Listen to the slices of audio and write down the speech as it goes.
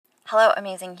Hello,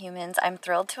 amazing humans. I'm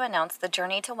thrilled to announce the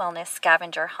Journey to Wellness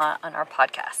scavenger hunt on our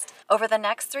podcast. Over the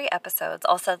next 3 episodes,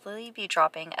 I'll subtly be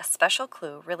dropping a special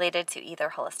clue related to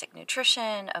either holistic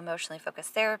nutrition, emotionally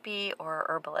focused therapy, or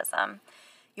herbalism.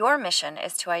 Your mission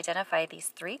is to identify these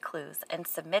 3 clues and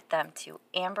submit them to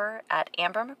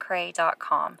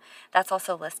amber@ambermccrae.com. That's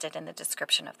also listed in the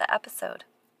description of the episode.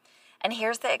 And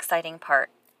here's the exciting part.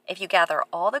 If you gather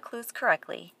all the clues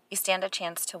correctly, you stand a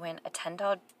chance to win a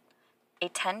 $10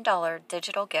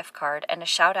 digital gift card and a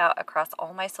shout out across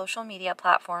all my social media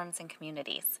platforms and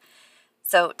communities.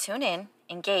 So tune in,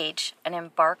 engage, and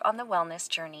embark on the wellness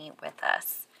journey with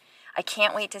us. I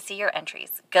can't wait to see your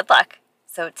entries. Good luck.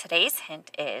 So today's hint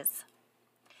is,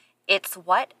 it's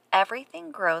what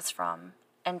everything grows from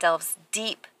and delves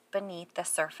deep beneath the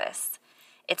surface.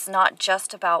 It's not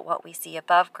just about what we see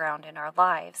above ground in our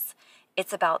lives.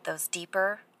 It's about those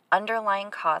deeper,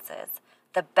 underlying causes,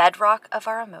 the bedrock of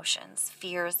our emotions,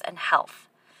 fears, and health.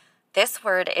 This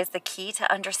word is the key to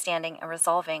understanding and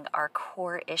resolving our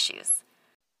core issues.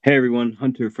 Hey everyone,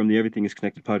 Hunter from the Everything is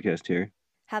Connected podcast here.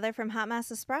 Heather from Hot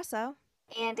Mess Espresso.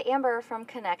 And Amber from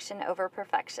Connection Over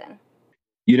Perfection.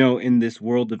 You know, in this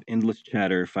world of endless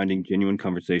chatter, finding genuine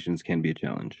conversations can be a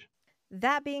challenge.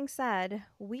 That being said,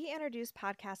 we introduced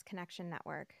Podcast Connection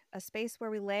Network, a space where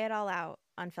we lay it all out,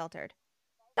 unfiltered.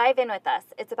 Dive in with us.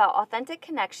 It's about authentic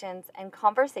connections and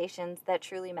conversations that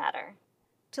truly matter.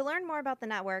 To learn more about the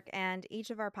network and each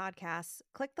of our podcasts,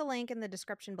 click the link in the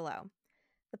description below.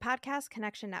 The Podcast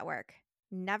Connection Network.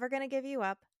 Never going to give you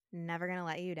up, never going to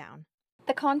let you down.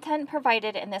 The content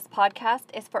provided in this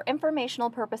podcast is for informational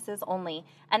purposes only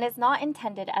and is not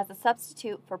intended as a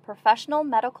substitute for professional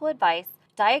medical advice,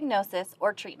 diagnosis,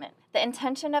 or treatment. The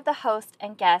intention of the host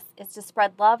and guests is to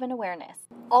spread love and awareness.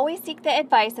 Always seek the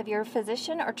advice of your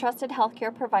physician or trusted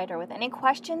healthcare provider with any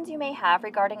questions you may have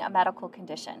regarding a medical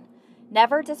condition.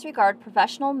 Never disregard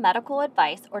professional medical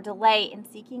advice or delay in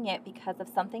seeking it because of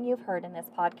something you've heard in this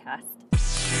podcast.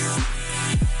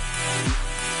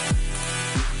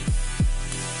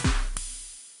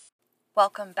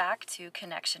 Welcome back to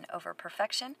Connection Over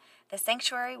Perfection, the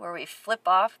sanctuary where we flip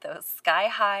off those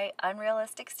sky-high,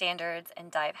 unrealistic standards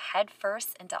and dive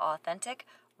headfirst into authentic,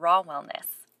 raw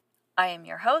wellness. I am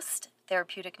your host,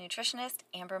 therapeutic nutritionist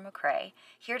Amber McCrae,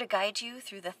 here to guide you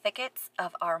through the thickets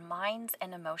of our minds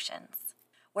and emotions,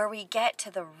 where we get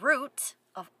to the root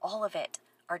of all of it,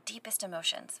 our deepest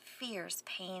emotions, fears,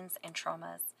 pains, and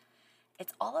traumas.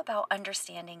 It's all about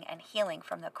understanding and healing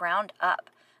from the ground up,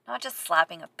 not just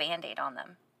slapping a Band-Aid on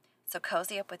them. So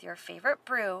cozy up with your favorite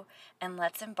brew and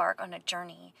let's embark on a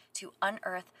journey to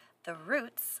unearth the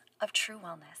roots of true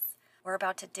wellness. We're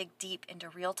about to dig deep into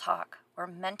real talk where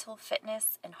mental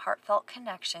fitness and heartfelt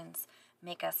connections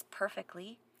make us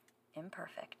perfectly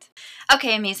imperfect.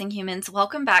 Okay, amazing humans,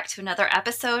 welcome back to another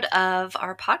episode of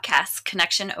our podcast,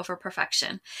 Connection Over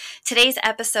Perfection. Today's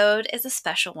episode is a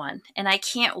special one, and I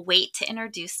can't wait to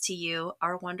introduce to you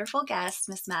our wonderful guest,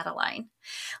 Miss Madeline.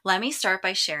 Let me start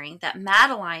by sharing that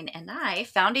Madeline and I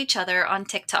found each other on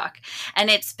TikTok, and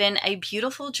it's been a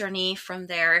beautiful journey from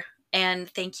there. And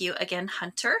thank you again,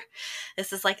 Hunter.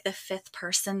 This is like the 5th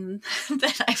person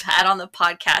that I've had on the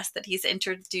podcast that he's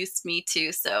introduced me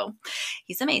to. So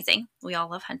he's amazing. We all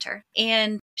love Hunter.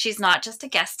 And she's not just a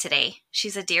guest today.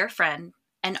 She's a dear friend,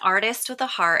 an artist with a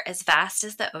heart as vast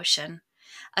as the ocean,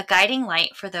 a guiding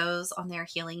light for those on their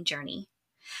healing journey.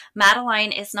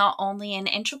 Madeline is not only an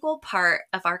integral part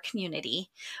of our community,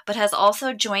 but has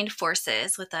also joined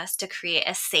forces with us to create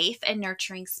a safe and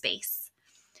nurturing space.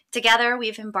 Together,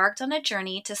 we've embarked on a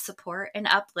journey to support and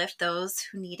uplift those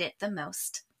who need it the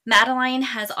most. Madeline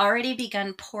has already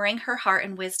begun pouring her heart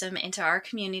and wisdom into our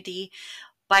community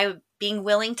by being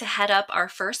willing to head up our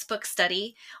first book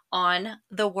study on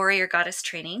the Warrior Goddess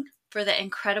training for the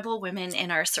incredible women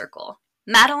in our circle.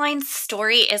 Madeline's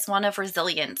story is one of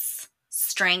resilience,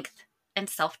 strength, and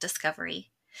self-discovery.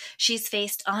 She's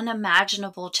faced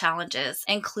unimaginable challenges,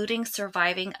 including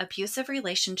surviving abusive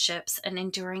relationships and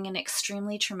enduring an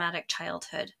extremely traumatic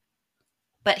childhood.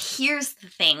 But here's the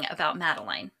thing about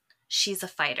Madeline. She's a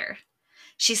fighter.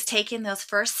 She's taken those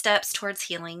first steps towards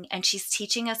healing, and she's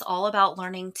teaching us all about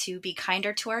learning to be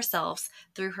kinder to ourselves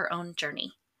through her own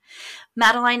journey.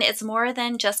 Madeline is more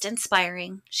than just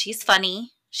inspiring. She's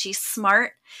funny, she's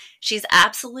smart, she's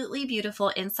absolutely beautiful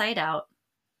inside out,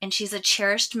 and she's a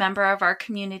cherished member of our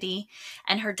community,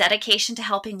 and her dedication to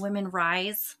helping women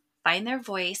rise, find their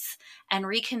voice, and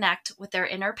reconnect with their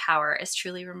inner power is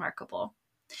truly remarkable.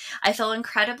 I feel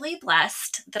incredibly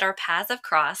blessed that our paths have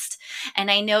crossed, and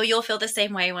I know you'll feel the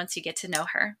same way once you get to know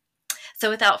her.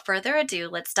 So without further ado,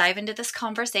 let's dive into this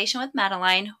conversation with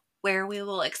Madeline, where we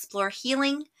will explore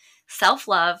healing,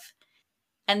 self-love,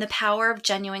 and the power of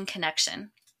genuine connection.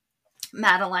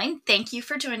 Madeline, thank you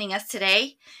for joining us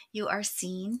today. You are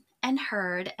seen and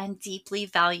heard and deeply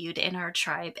valued in our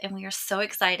tribe, and we are so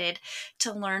excited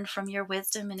to learn from your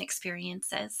wisdom and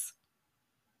experiences.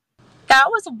 That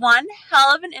was one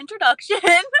hell of an introduction.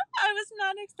 I was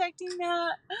not expecting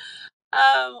that.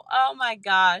 Oh my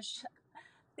gosh.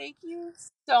 Thank you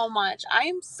so much. I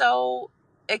am so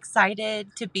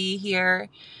excited to be here.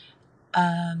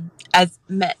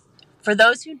 For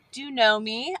those who do know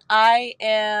me, I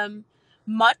am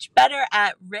much better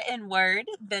at written word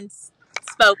than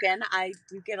spoken. I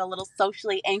do get a little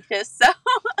socially anxious, so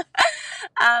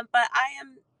but I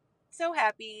am so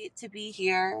happy to be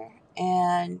here,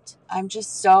 and I'm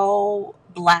just so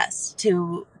blessed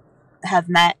to have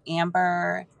met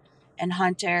Amber and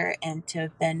Hunter and to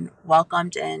have been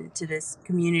welcomed into this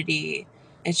community.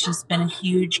 It's just been a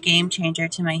huge game changer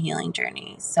to my healing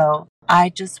journey. So I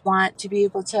just want to be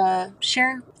able to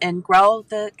share and grow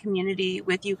the community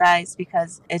with you guys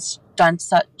because it's done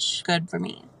such good for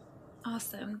me.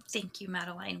 Awesome. Thank you,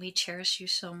 Madeline. We cherish you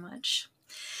so much.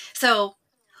 So,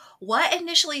 what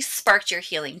initially sparked your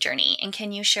healing journey? And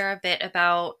can you share a bit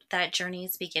about that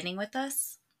journey's beginning with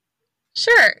us?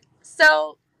 Sure.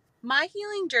 So my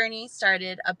healing journey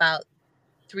started about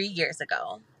 3 years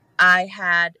ago. I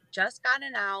had just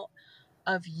gotten out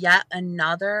of yet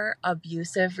another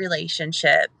abusive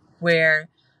relationship where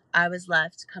I was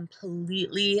left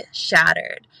completely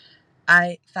shattered.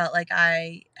 I felt like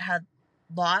I had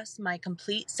lost my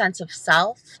complete sense of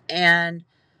self, and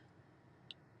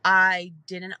I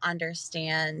didn't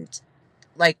understand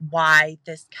like why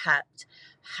this kept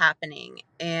happening.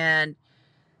 And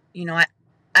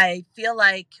I feel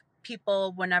like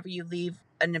people, whenever you leave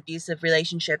an abusive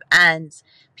relationship ends,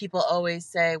 people always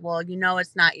say, well,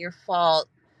 it's not your fault,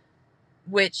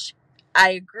 which I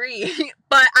agree.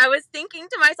 But I was thinking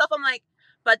to myself, I'm like,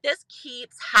 but this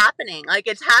keeps happening. Like,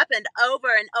 it's happened over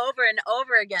and over and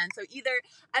over again. So either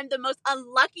I'm the most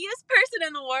unluckiest person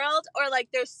in the world, or like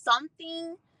there's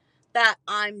something that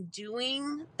I'm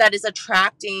doing that is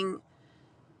attracting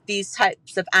these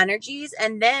types of energies.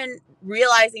 And then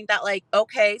realizing that, like,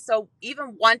 okay, so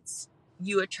even once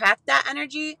you attract that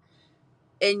energy,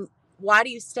 and why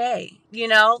do you stay?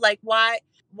 Like, why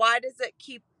does it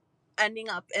keep ending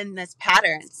up in this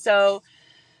pattern? So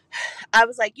I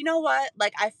was like, you know what?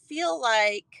 Like, I feel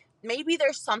like maybe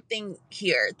there's something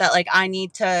here that like I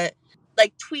need to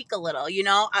like tweak a little,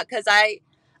 because I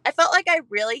felt like I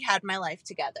really had my life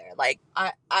together. Like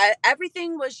I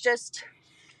everything was just,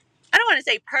 I don't want to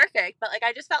say perfect, but like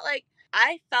I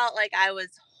felt like I was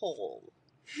whole.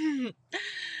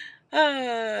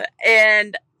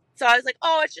 And so I was like,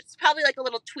 oh, it's just probably like a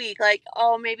little tweak. Like,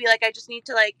 oh, maybe like I just need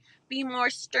to like be more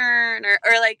stern or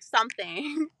like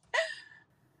something.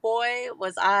 Boy,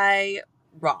 was I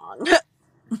wrong.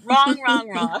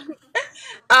 wrong.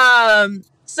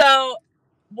 So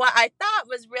what I thought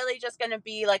was really just going to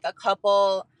be like a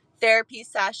couple therapy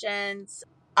sessions,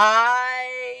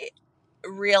 I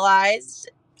realized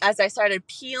as I started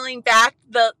peeling back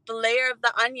the layer of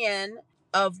the onion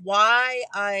of why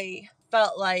I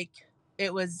felt like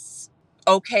it was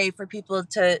okay for people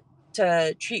to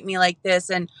treat me like this,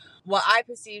 and what I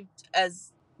perceived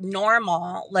as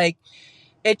normal. Like,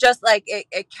 it just like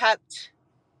it kept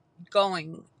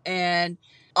going. And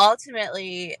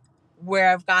ultimately where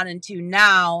I've gotten to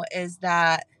now is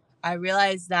that I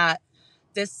realized that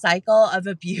this cycle of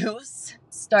abuse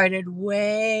started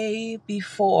way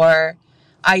before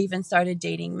I even started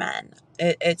dating men.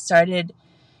 It started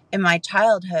in my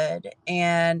childhood.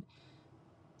 And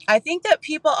I think that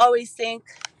people always think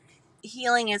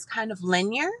healing is kind of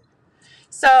linear.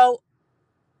 So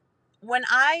when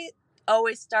I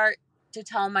always start to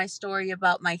tell my story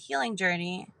about my healing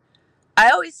journey, I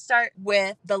always start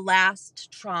with the last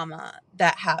trauma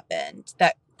that happened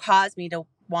that caused me to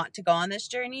want to go on this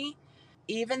journey.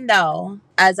 Even though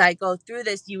as I go through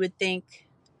this, you would think,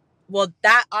 well,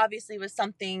 that obviously was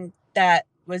something that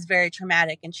was very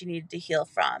traumatic and she needed to heal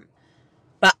from.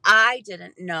 But I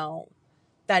didn't know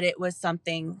that it was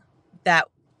something that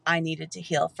I needed to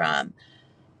heal from.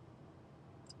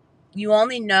 You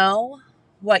only know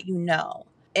what you know.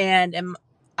 And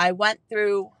I went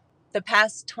through the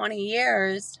past 20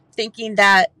 years thinking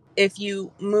that if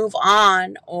you move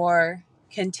on or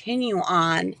continue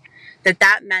on,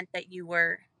 that meant that you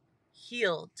were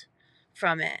healed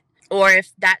from it. Or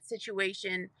if that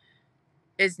situation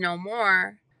is no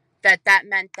more, that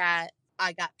meant that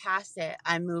I got past it.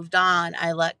 I moved on.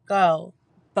 I let go.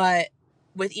 But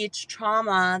with each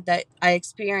trauma that I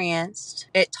experienced,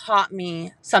 it taught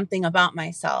me something about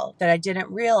myself that I didn't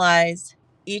realize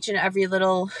each and every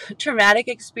little traumatic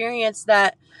experience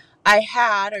that I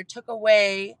had or took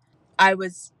away, I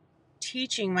was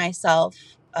teaching myself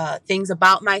things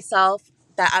about myself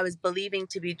that I was believing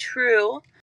to be true.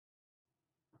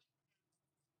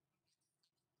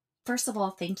 First of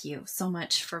all, thank you so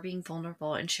much for being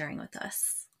vulnerable and sharing with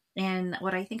us. And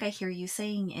what I think I hear you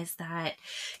saying is that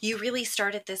you really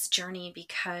started this journey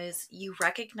because you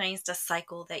recognized a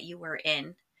cycle that you were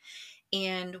in.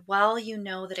 And while you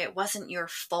know that it wasn't your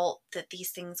fault that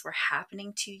these things were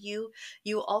happening to you,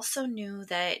 you also knew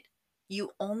that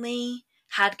you only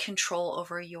had control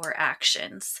over your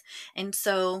actions. And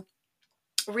so,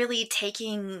 really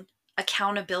taking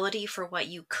accountability for what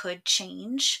you could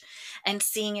change and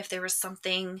seeing if there was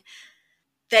something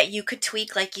that you could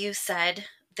tweak, like you said,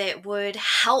 that would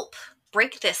help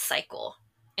break this cycle.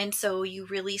 And so you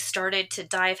really started to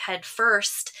dive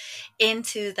headfirst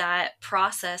into that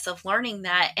process of learning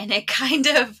that. And it kind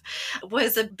of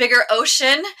was a bigger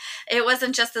ocean. It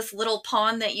wasn't just this little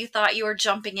pond that you thought you were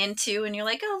jumping into. And you're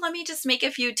like, oh, let me just make a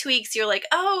few tweaks. You're like,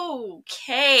 oh,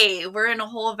 okay, we're in a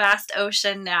whole vast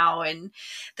ocean now. And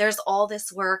there's all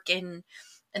this work. And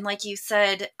like you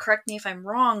said, correct me if I'm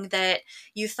wrong, that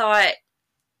you thought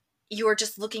you were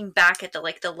just looking back at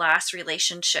the last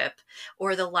relationship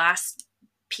or the last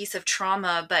piece of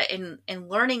trauma, but in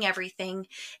learning everything,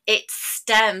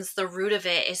 the root of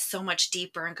it is so much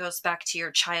deeper and goes back to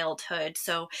your childhood.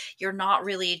 So you're not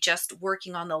really just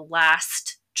working on the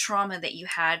last trauma that you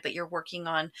had, but you're working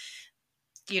on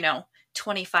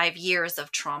 25 years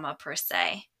of trauma per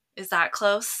se. Is that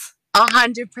close?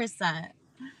 100%.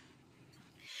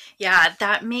 Yeah,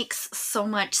 that makes so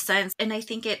much sense. And I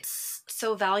think it's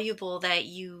so valuable that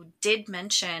you did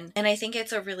mention, and I think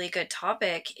it's a really good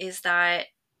topic, is that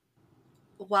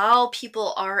while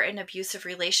people are in abusive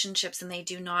relationships and they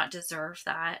do not deserve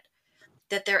that,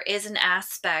 that there is an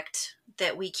aspect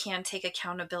that we can take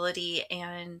accountability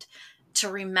and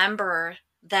to remember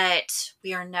that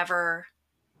we are never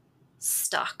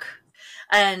stuck.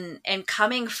 And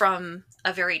coming from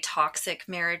a very toxic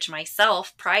marriage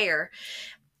myself prior,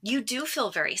 you do feel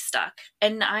very stuck.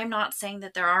 And I'm not saying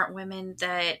that there aren't women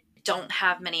that don't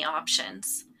have many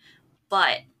options.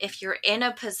 But if you're in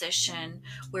a position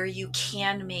where you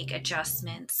can make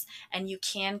adjustments and you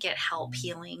can get help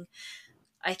healing,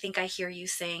 I think I hear you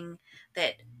saying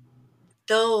that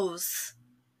those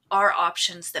are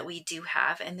options that we do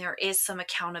have, and there is some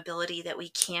accountability that we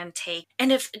can take. And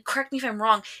if, correct me if I'm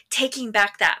wrong, taking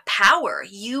back that power,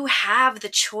 you have the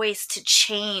choice to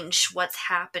change what's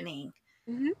happening.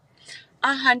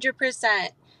 100%.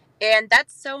 And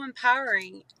that's so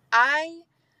empowering. I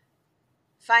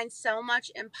find so much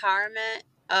empowerment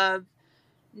of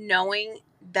knowing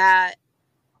that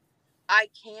I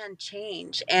can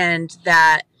change and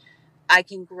that I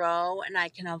can grow and I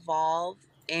can evolve.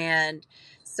 And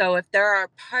so if there are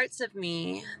parts of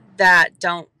me that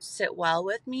don't sit well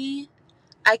with me,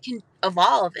 I can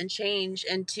evolve and change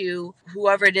into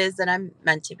whoever it is that I'm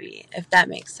meant to be, if that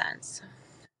makes sense.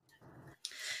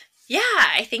 Yeah,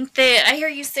 I think that I hear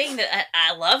you saying that.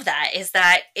 I love that, is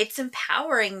that it's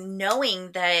empowering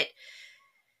knowing that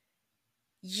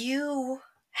you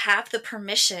have the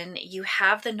permission, you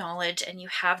have the knowledge, and you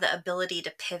have the ability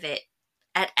to pivot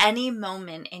at any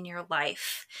moment in your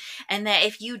life. And that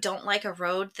if you don't like a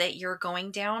road that you're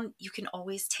going down, you can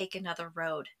always take another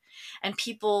road. And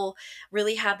people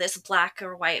really have this black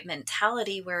or white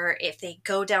mentality where if they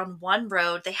go down one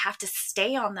road, they have to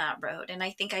stay on that road. And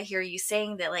I think I hear you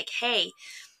saying that, like, hey,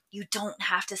 you don't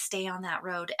have to stay on that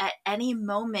road. At any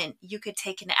moment, you could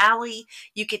take an alley,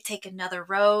 you could take another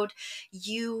road.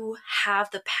 You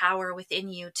have the power within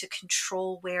you to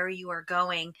control where you are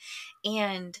going,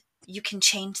 and you can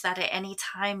change that at any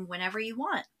time, whenever you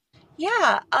want.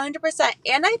 Yeah, 100%.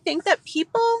 And I think that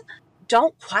people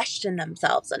don't question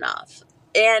themselves enough.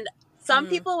 And some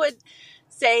people would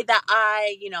say that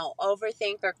I,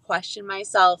 overthink or question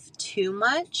myself too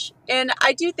much. And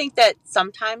I do think that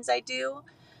sometimes I do.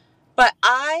 But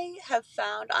I have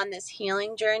found on this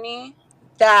healing journey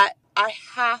that I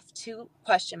have to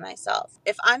question myself.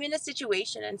 If I'm in a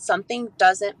situation and something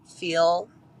doesn't feel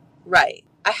right,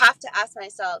 I have to ask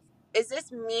myself, is this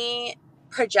me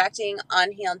projecting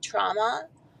unhealed trauma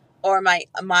or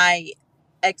my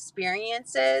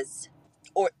experiences?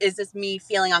 Or is this me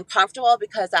feeling uncomfortable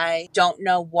because I don't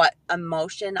know what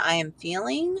emotion I am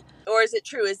feeling? Or is it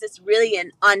true? Is this really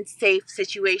an unsafe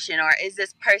situation? Or is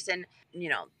this person,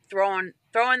 throwing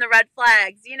the red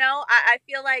flags? I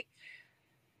feel like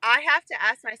I have to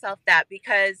ask myself that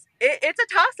because it's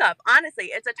a toss-up.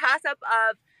 Honestly, it's a toss-up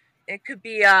of, it could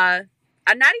be a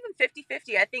not even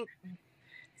 50-50. I think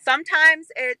sometimes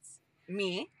it's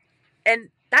me and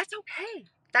that's okay.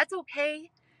 That's okay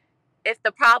if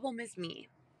the problem is me.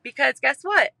 Because guess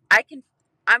what?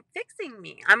 I'm fixing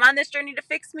me. I'm on this journey to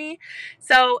fix me.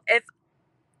 So if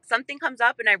something comes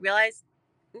up and I realize,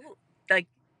 ooh, like,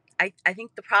 I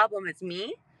think the problem is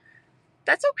me,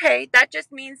 that's okay. That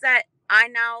just means that I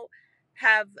now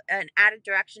have an added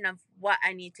direction of what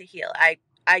I need to heal.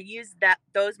 I use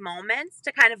those moments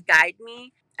to kind of guide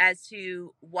me as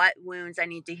to what wounds I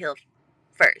need to heal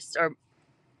first, or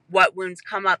what wounds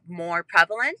come up more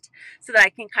prevalent, so that I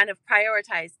can kind of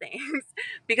prioritize things.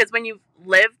 Because when you've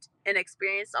lived and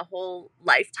experienced a whole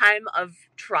lifetime of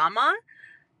trauma,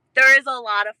 there is a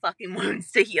lot of fucking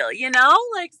wounds to heal, you know?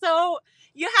 Like, so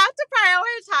you have to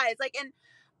prioritize. Like,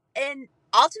 and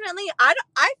ultimately, I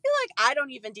feel like I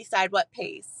don't even decide what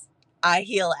pace I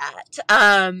heal at.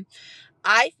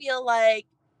 I feel like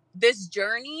this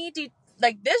journey,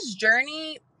 this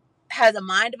journey has a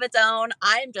mind of its own.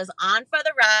 I am just on for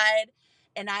the ride.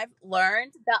 And I've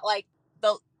learned that, like,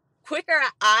 the quicker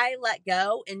I let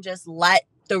go and just let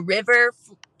the river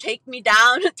take me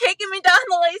down, taking me down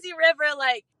the lazy river,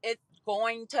 like, it's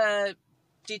going to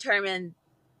determine,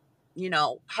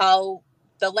 how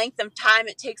the length of time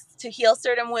it takes to heal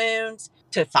certain wounds,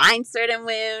 to find certain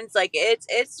wounds. Like,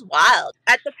 it's wild.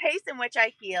 At the pace in which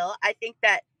I heal, I think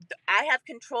that I have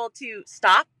control to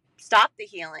stop the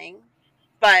healing,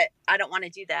 but I don't want to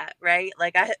do that, right?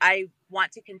 Like, I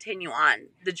want to continue on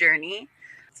the journey.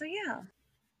 So yeah.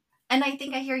 And I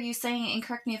think I hear you saying, and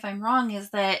correct me if I'm wrong, is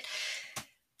that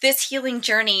this healing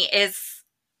journey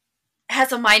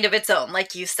has a mind of its own,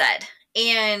 like you said.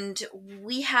 And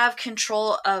we have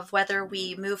control of whether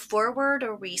we move forward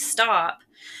or we stop,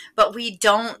 but we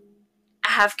don't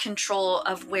have control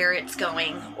of where it's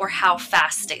going or how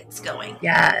fast it's going.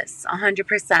 Yes,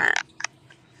 100%.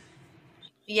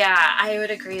 Yeah, I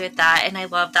would agree with that. And I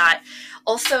love that.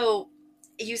 Also,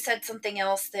 you said something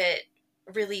else that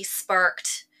really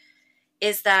sparked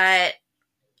is that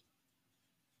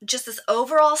just this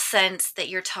overall sense that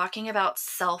you're talking about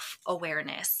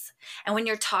self-awareness. And when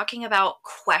you're talking about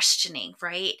questioning,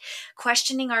 right?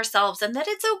 Questioning ourselves, and that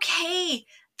it's okay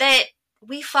that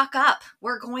we fuck up.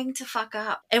 We're going to fuck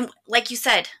up. And like you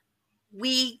said,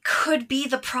 we could be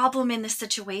the problem in the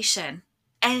situation.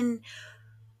 And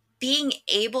being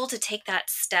able to take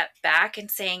that step back and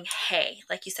saying, hey,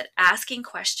 like you said, asking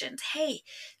questions. Hey,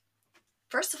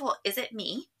 first of all, is it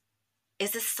me?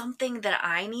 Is this something that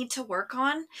I need to work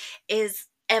on?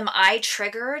 Am I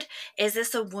triggered? Is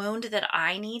this a wound that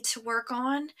I need to work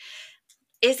on?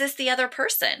 Is this the other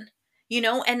person?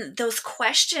 And those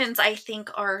questions, I think,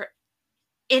 are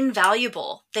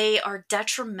invaluable. They are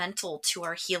detrimental to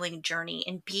our healing journey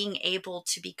and being able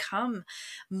to become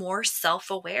more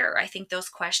self-aware. I think those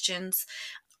questions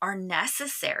are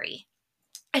necessary.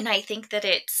 And I think that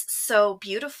it's so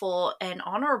beautiful and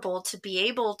honorable to be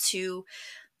able to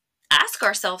ask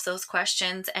ourselves those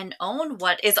questions and own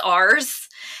what is ours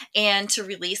and to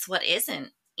release what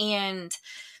isn't. And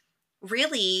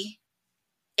really,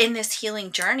 in this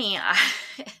healing journey,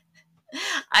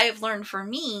 I've learned for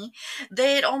me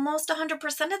that almost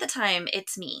 100% of the time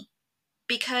it's me,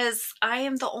 because I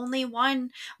am the only one.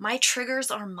 My triggers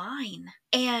are mine.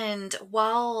 And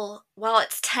while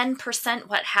it's 10%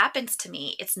 what happens to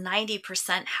me, it's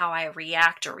 90% how I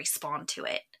react or respond to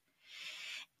it.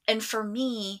 And for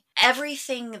me,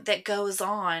 everything that goes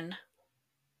on,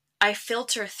 I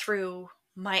filter through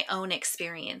my own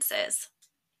experiences.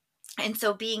 And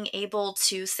so being able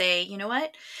to say, you know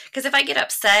what? Because if I get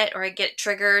upset or I get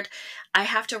triggered, I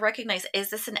have to recognize,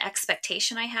 is this an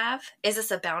expectation I have? Is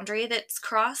this a boundary that's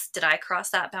crossed? Did I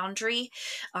cross that boundary?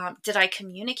 Did I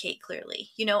communicate clearly?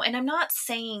 And I'm not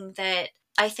saying that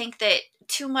I think that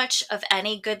too much of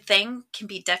any good thing can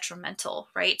be detrimental,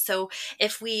 right? So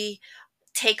if we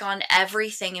take on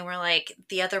everything and we're like,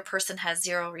 the other person has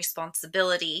zero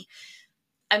responsibility,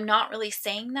 I'm not really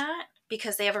saying that,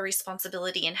 because they have a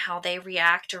responsibility in how they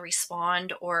react or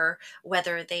respond, or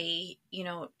whether they,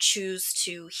 choose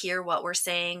to hear what we're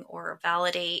saying or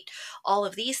validate all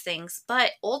of these things.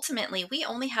 But ultimately, we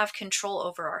only have control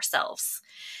over ourselves.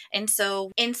 And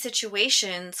so in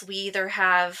situations, we either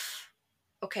have,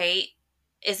 okay,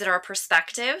 is it our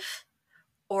perspective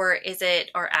or is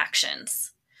it our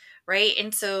actions? Right?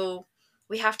 And so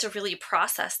we have to really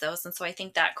process those. And so I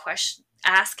think that question,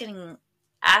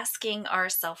 asking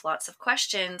ourselves lots of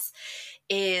questions,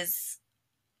 is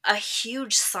a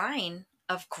huge sign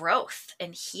of growth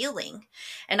and healing.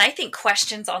 And I think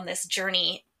questions on this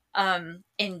journey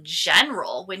in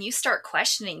general, when you start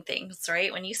questioning things,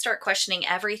 right? When you start questioning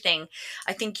everything,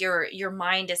 I think your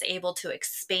mind is able to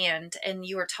expand. And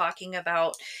you were talking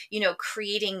about,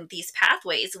 creating these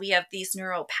pathways. We have these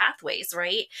neural pathways,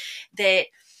 right? That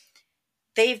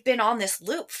they've been on this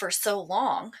loop for so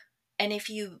long. And if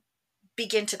you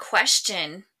begin to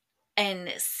question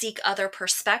and seek other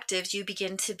perspectives, you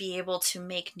begin to be able to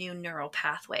make new neural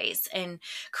pathways and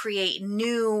create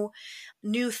new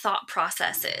thought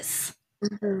processes.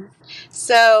 Mhm.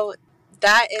 So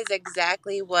that is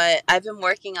exactly what I've been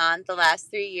working on the last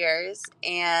 3 years,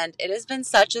 and it has been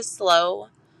such a slow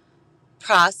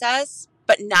process.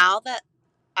 But now that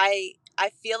I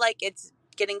feel like it's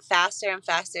getting faster and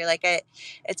faster.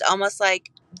 It's almost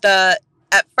like the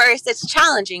at first it's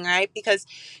challenging, right? Because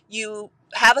you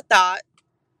have a thought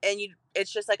and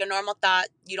it's just like a normal thought.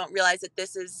 You don't realize that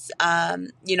this is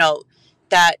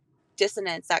that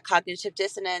dissonance, that cognitive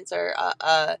dissonance, or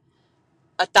a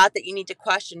thought that you need to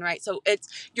question, right? So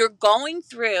you're going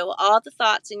through all the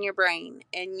thoughts in your brain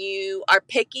and you are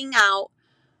picking out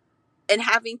and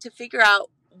having to figure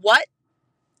out what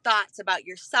thoughts about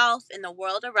yourself and the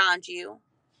world around you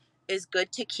is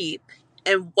good to keep,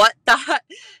 and what thoughts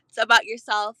about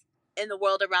yourself and the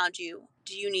world around you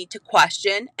do you need to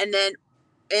question. And then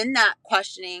in that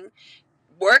questioning,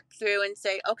 work through and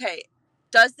say, okay,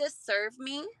 does this serve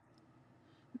me?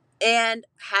 And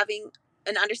having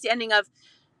an understanding of,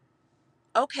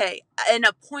 okay, in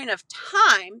a point of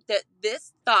time, that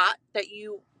this thought that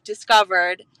you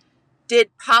discovered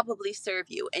did probably serve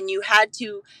you, and you had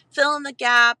to fill in the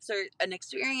gaps, or an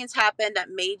experience happened that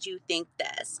made you think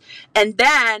this, and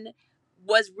then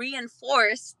was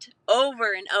reinforced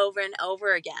over and over and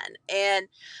over again. And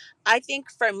I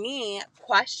think for me,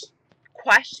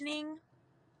 questioning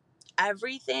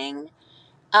everything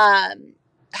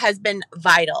has been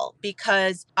vital,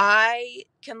 because I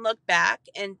can look back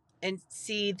and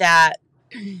see that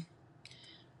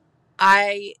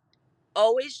I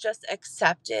always just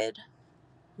accepted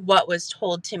what was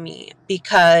told to me,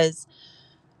 because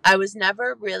I was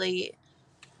never really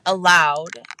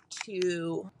allowed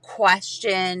to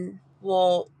question,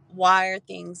 well, why are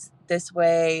things this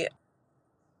way?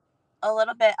 A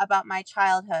little bit about my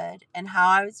childhood and how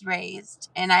I was raised.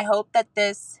 And I hope that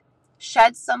this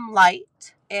sheds some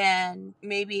light and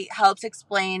maybe helps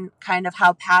explain kind of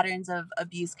how patterns of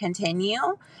abuse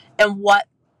continue, and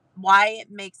why it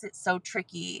makes it so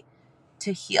tricky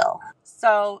to heal.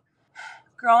 So,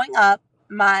 growing up,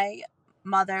 my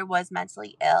mother was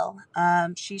mentally ill.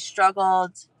 She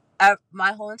struggled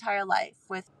my whole entire life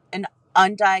with an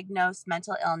undiagnosed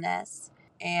mental illness.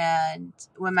 And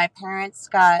when my parents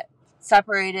got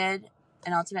separated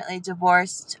and ultimately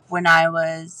divorced when I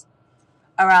was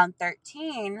around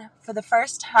 13, for the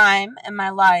first time in my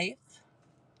life,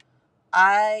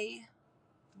 I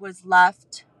was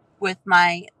left with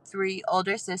my three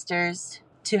older sisters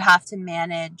to have to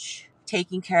manage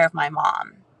taking care of my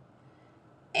mom.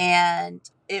 And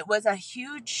it was a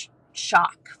huge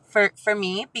shock for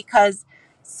me, because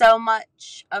so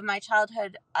much of my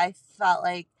childhood, I felt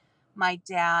like my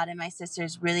dad and my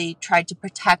sisters really tried to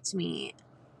protect me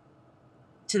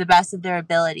to the best of their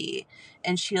ability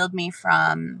and shield me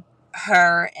from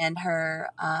her and her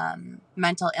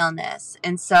mental illness.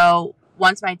 And so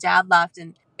once my dad left,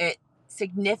 and it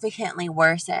significantly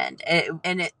worsened,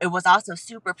 it was also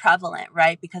super prevalent,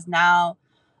 right? Because now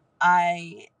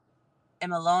I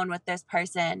am alone with this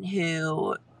person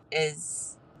who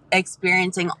is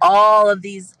experiencing all of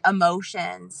these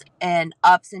emotions and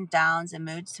ups and downs and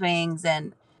mood swings,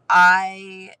 and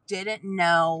I didn't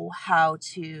know how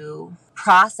to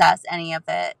process any of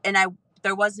it, and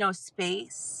there was no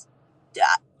space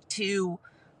to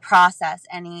process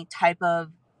any type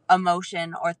of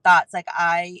emotion or thoughts,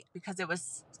 because it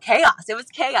was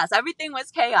chaos. Everything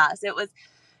was chaos. It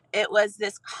was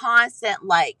this constant,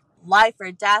 like, life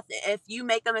or death. If you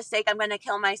make a mistake, I'm going to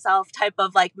kill myself type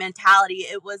of, like, mentality.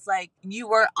 It was like you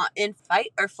were in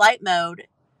fight or flight mode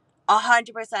 100%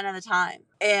 of the time.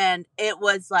 And it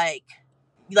was like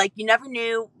you never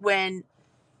knew when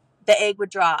the egg would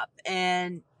drop.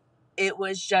 And it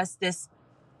was just this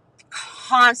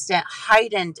constant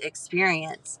heightened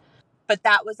experience. But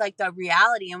that was like the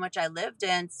reality in which I lived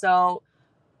in. So,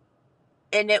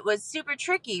 and it was super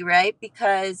tricky, right?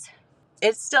 Because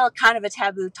it's still kind of a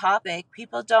taboo topic.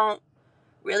 People don't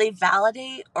really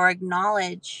validate or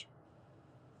acknowledge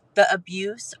the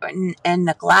abuse and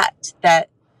neglect that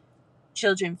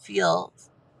children feel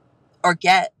or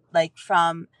get, like,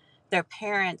 from their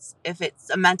parents, if it's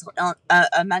a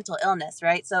mental illness,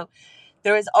 right? So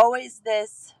there is always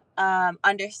this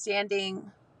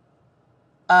understanding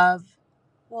of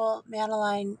well,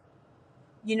 Madeline,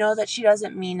 you know that she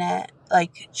doesn't mean it.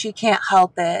 Like, she can't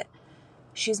help it.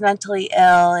 She's mentally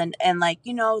ill, and like,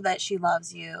 you know that she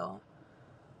loves you.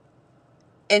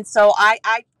 And so I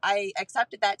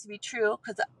accepted that to be true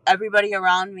because everybody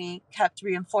around me kept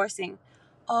reinforcing,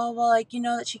 oh, well, like, you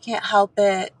know that she can't help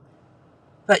it,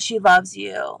 but she loves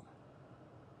you.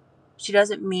 She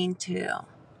doesn't mean to.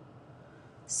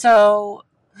 So,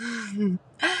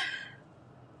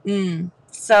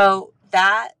 so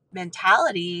that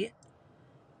mentality,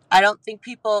 I don't think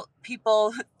people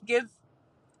give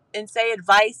and say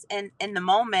advice in the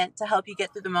moment to help you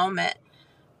get through the moment.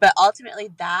 But ultimately,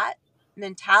 that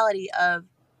mentality of,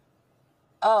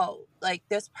 oh, like,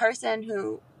 this person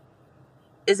who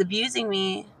is abusing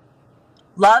me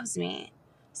loves me.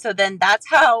 So then that's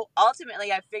how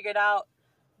ultimately I figured out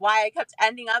why I kept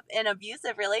ending up in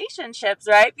abusive relationships,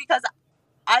 right? Because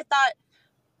I thought,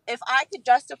 if I could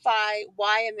justify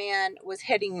why a man was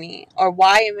hitting me or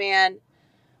why a man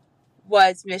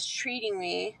was mistreating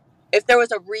me, if there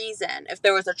was a reason, if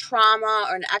there was a trauma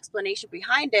or an explanation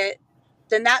behind it,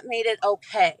 then that made it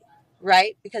okay,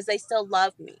 right? Because they still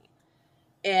love me.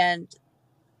 And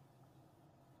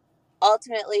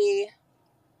ultimately,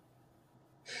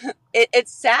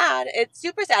 it's sad. It's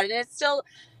super sad. And it's still,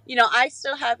 I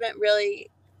still haven't really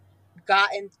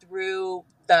gotten through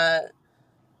the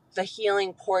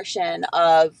healing portion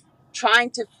of trying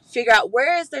to figure out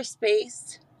where is there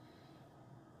space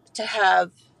to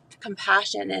have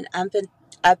compassion and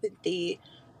empathy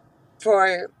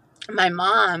for my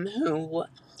mom, who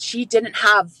she didn't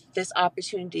have this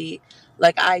opportunity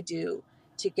like I do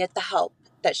to get the help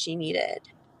that she needed.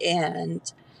 And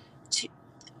to,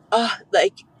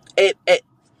 like,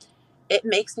 it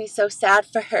makes me so sad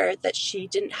for her that she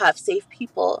didn't have safe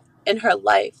people in her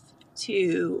life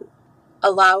to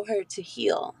allow her to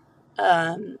heal,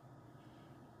 and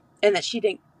that she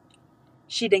didn't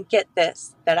get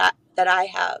this that I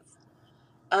have.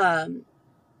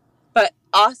 But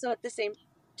also at the same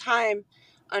time,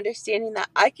 understanding that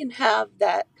I can have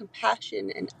that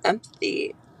compassion and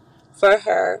empathy for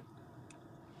her.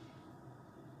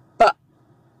 But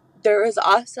there is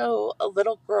also a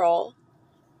little girl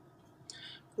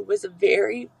who was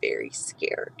very, very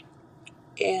scared,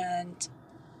 and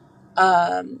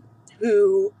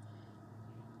who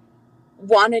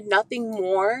wanted nothing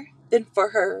more than for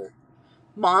her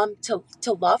mom to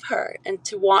love her and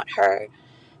to want her,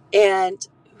 and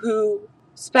who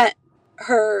spent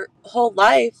her whole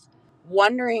life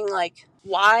wondering, like,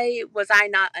 why was I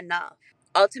not enough?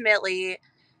 Ultimately,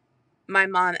 my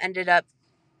mom ended up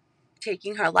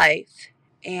taking her life,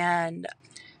 and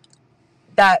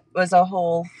that was a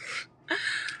whole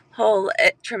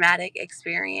traumatic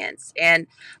experience. And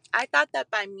I thought that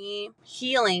by me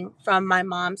healing from my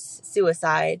mom's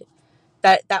suicide,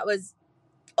 that was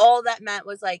all that meant,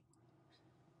 was like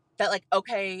that, like,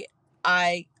 okay,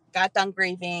 I got done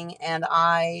grieving and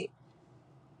I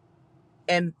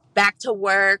am back to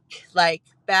work, like,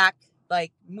 back,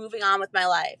 like, moving on with my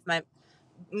life,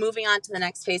 moving on to the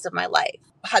next phase of my life.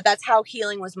 That's how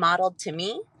healing was modeled to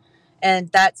me, and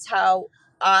that's how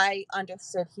I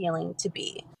understood healing to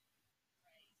be.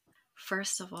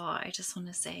 First of all, I just want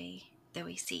to say that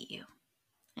we see you,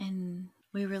 and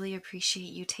we really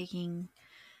appreciate you taking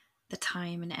the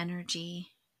time and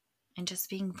energy and just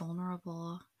being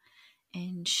vulnerable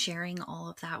and sharing all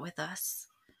of that with us.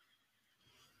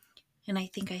 And I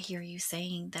think I hear you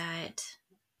saying that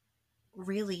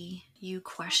really you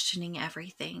questioning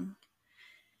everything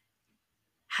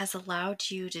has allowed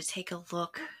you to take a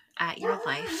look at your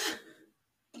life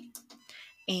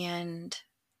and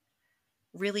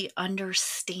really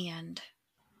understand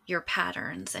your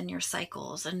patterns and your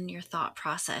cycles and your thought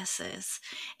processes,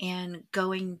 and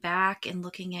going back and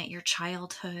looking at your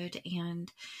childhood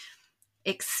and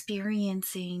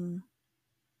experiencing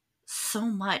so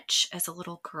much as a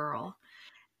little girl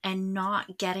and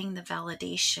not getting the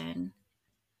validation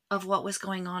of what was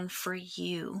going on for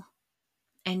you,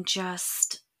 and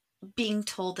just being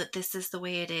told that this is the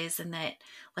way it is, and that,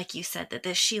 like you said, that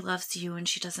this, she loves you and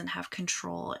she doesn't have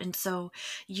control. And so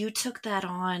you took that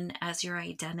on as your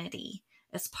identity,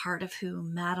 as part of who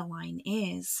Madeline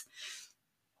is,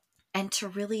 and to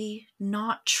really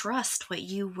not trust what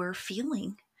you were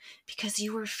feeling, because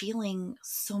you were feeling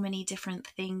so many different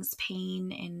things: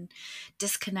 pain and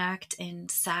disconnect and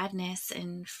sadness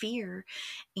and fear.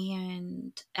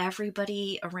 And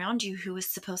everybody around you who was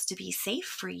supposed to be safe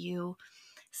for you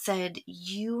said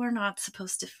you are not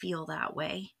supposed to feel that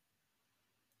way,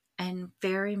 and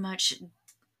very much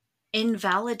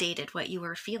invalidated what you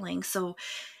were feeling. So,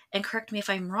 and correct me if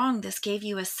I'm wrong, this gave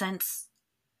you a sense: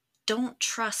 don't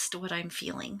trust what I'm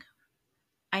feeling.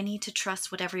 I need to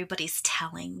trust what everybody's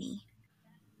telling me.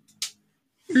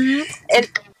 Mm-hmm. And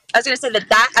I was going to say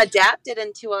that adapted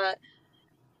into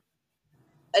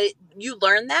you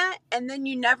learn that and then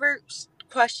you never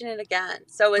question it again.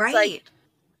 So it's like,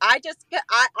 Right.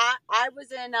 I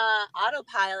was in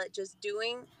autopilot, just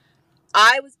doing,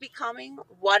 I was becoming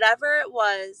whatever it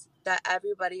was that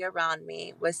everybody around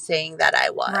me was saying that I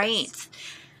was. Right.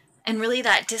 And really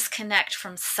that disconnect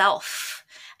from self.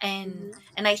 Mm-hmm.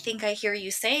 And I think I hear you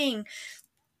saying,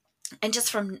 and just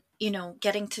from,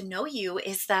 getting to know you,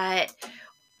 is that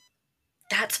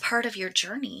that's part of your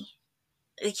journey.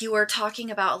 Like you were talking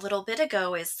about a little bit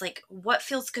ago, is like, what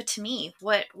feels good to me?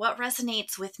 What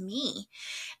resonates with me?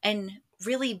 And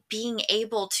really being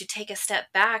able to take a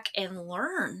step back and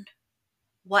learn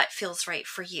what feels right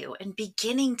for you, and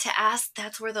beginning to ask,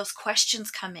 that's where those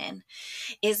questions come in,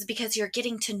 is because you're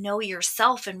getting to know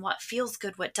yourself and what feels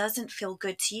good, what doesn't feel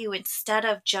good to you, instead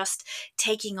of just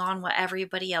taking on what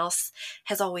everybody else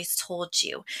has always told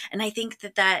you. And I think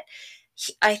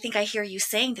I think I hear you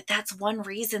saying that that's one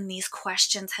reason these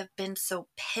questions have been so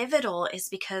pivotal, is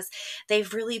because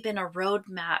they've really been a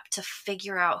roadmap to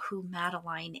figure out who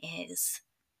Madeline is.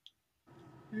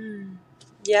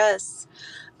 Yes,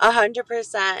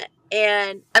 100%.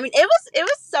 And I mean, it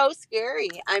was so scary.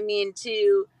 I mean,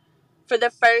 for the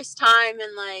first time in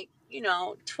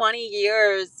 20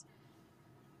 years,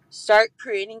 start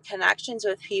creating connections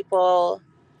with people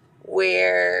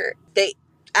where they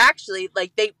actually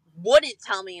they wouldn't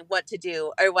tell me what to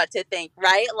do or what to think,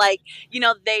 right?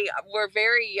 They were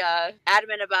very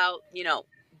adamant about,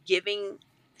 giving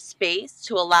space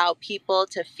to allow people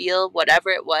to feel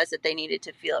whatever it was that they needed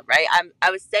to feel, right?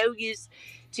 I was so used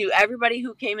to everybody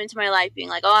who came into my life being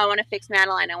like, "Oh, I want to fix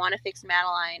Madeline. I want to fix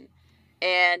Madeline."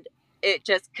 And it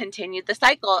just continued the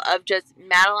cycle of just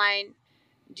Madeline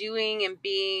doing and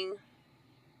being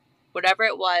whatever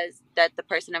it was that the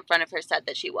person in front of her said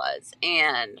that she was.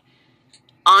 And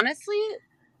honestly,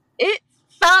 it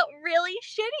felt really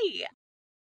shitty.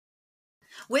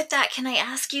 With that, can I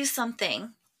ask you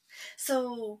something?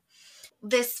 So,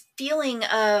 this feeling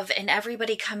of, and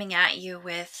everybody coming at you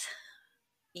with,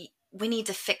 we need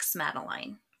to fix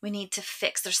Madeline. We need to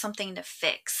fix, there's something to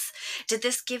fix. Did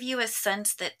this give you a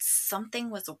sense that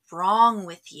something was wrong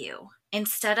with you,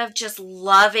 instead of just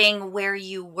loving where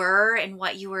you were and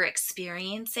what you were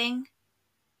experiencing?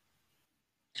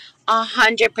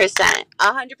 100%.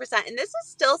 100%. And this is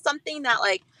still something that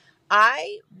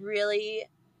I really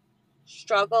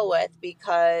struggle with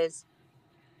because,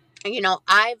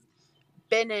 I've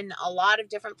been in a lot of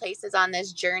different places on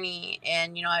this journey,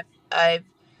 and I've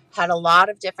had a lot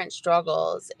of different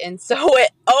struggles. And so it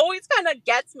always kind of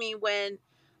gets me when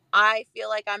I feel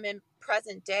like I'm in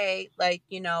present day,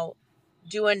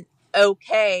 doing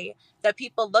okay, that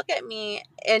people look at me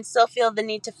and still feel the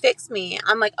need to fix me.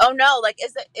 I'm like, oh no,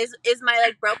 is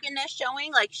my brokenness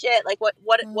showing? Like shit,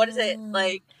 what is it?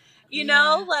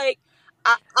 Yeah.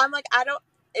 I'm like, I don't,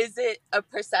 is it a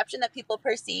perception that people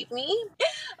perceive me?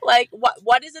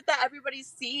 What is it that everybody's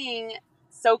seeing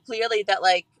so clearly that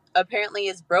apparently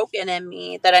is broken in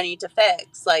me that I need to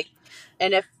fix?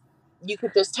 And if you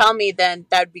could just tell me, then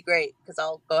that'd be great, because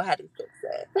I'll go ahead and fix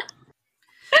it.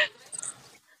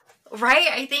 Right.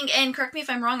 I think, and correct me if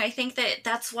I'm wrong, I think that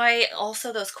that's why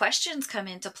also those questions come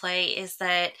into play, is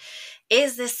that,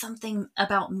 is this something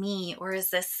about me, or is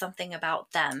this something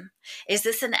about them? Is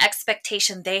this an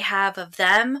expectation they have of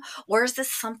them, or is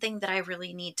this something that I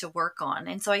really need to work on?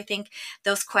 And so I think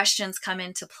those questions come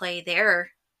into play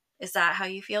there. Is that how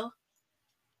you feel?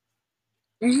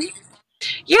 Mhm.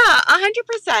 Yeah,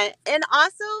 100%. And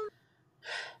also,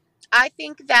 I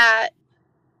think that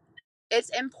it's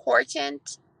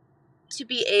important to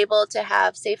be able to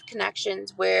have safe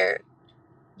connections where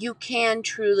you can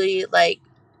truly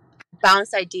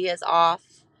bounce ideas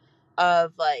off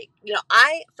of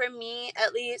for me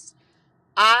at least,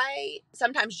 I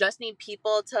sometimes just need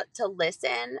people to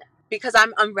listen, because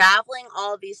I'm unraveling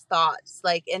all these thoughts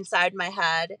inside my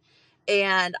head,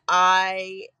 and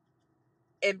I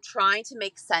am trying to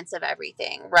make sense of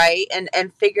everything, right?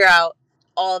 And figure out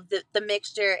all of the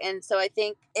mixture. And so I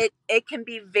think it can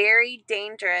be very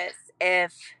dangerous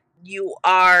if you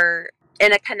are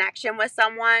in a connection with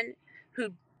someone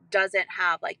who doesn't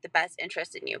have the best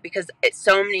interest in you, because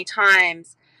so many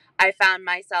times I found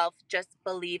myself just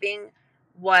believing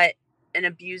what an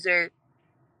abuser,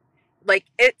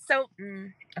 it's so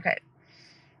okay,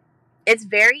 it's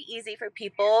very easy for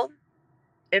people,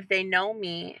 if they know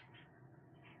me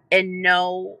and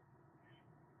know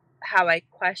how I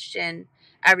question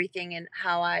everything and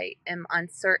how I am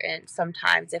uncertain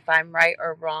sometimes if I'm right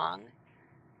or wrong,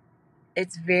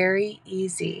 it's very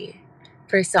easy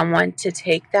for someone to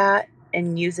take that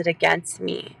and use it against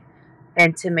me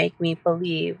and to make me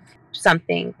believe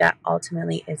something that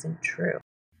ultimately isn't true.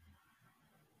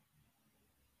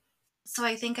 So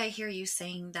I think I hear you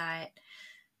saying that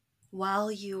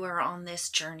while you are on this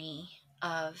journey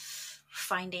of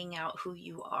finding out who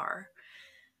you are,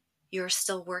 you're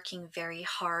still working very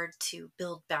hard to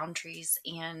build boundaries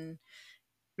and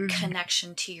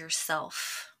connection to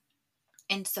yourself.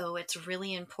 And so it's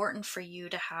really important for you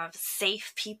to have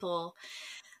safe people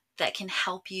that can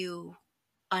help you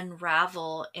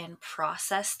unravel and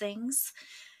process things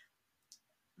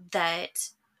that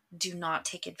do not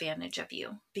take advantage of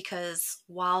you. Because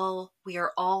while we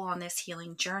are all on this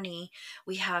healing journey,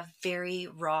 we have very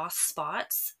raw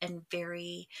spots and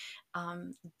very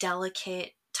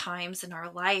delicate times in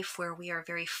our life where we are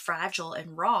very fragile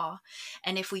and raw.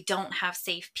 And if we don't have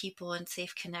safe people and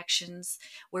safe connections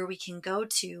where we can go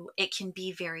to, it can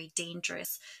be very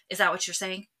dangerous. Is that what you're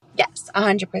saying? Yes,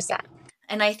 100%.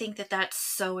 And I think that that's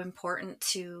so important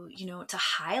to, to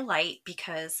highlight,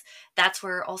 because that's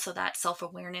where also that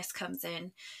self-awareness comes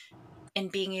in,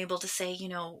 and being able to say,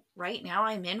 right now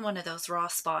I'm in one of those raw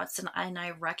spots, and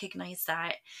I recognize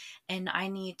that, and I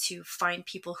need to find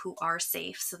people who are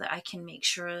safe so that I can make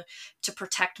sure to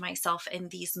protect myself in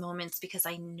these moments, because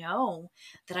I know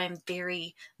that I'm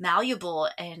very malleable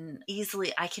and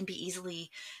I can be easily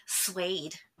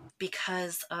swayed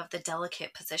because of the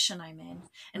delicate position I'm in.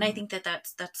 And I think that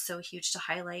that's so huge to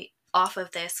highlight. Off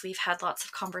of this, we've had lots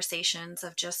of conversations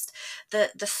of just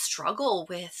the struggle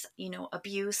with,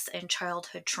 abuse and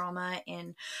childhood trauma,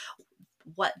 and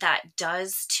what that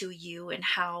does to you and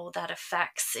how that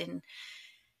affects,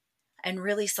 and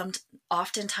really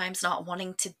oftentimes not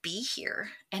wanting to be here.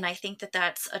 And I think that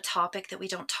that's a topic that we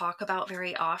don't talk about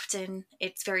very often.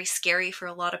 It's very scary for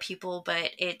a lot of people, but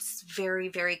it's very,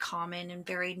 very common and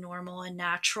very normal and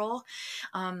natural.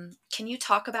 Can you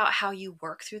talk about how you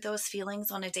work through those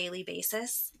feelings on a daily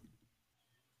basis?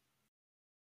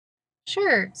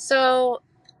 Sure. So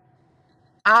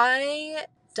I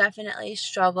definitely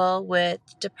struggle with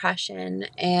depression,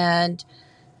 and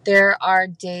there are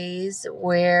days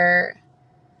where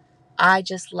I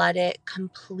just let it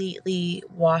completely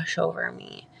wash over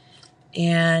me.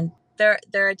 And there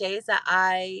are days that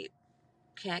I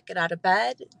can't get out of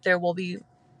bed. There will be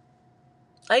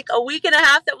like a week and a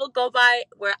half that will go by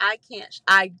where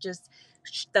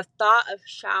the thought of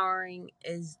showering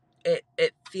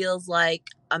it feels like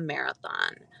a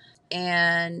marathon.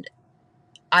 And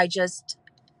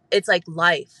it's like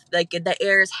life. Like the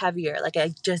air is heavier. Like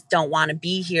I just don't want to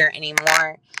be here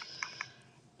anymore.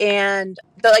 And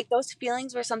those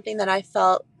feelings were something that I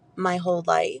felt my whole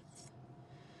life.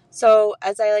 So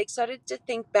as I started to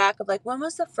think back of when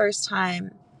was the first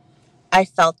time I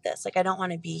felt this? Like I don't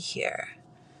want to be here.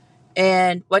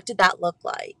 And what did that look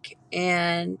like?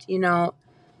 And I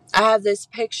have this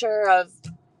picture of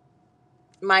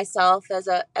myself as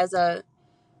a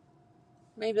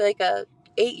maybe like a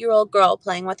 8-year-old girl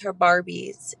playing with her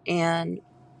Barbies, and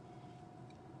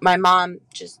my mom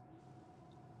just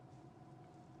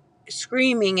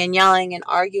screaming and yelling and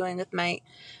arguing with my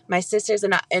sisters,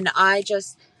 and I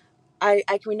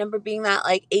can remember being that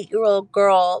 8-year-old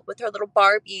girl with her little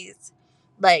Barbies,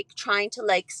 trying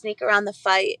to sneak around the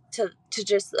fight to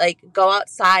just go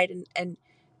outside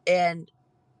and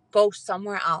go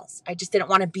somewhere else. I just didn't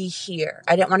want to be here.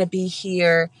 I didn't want to be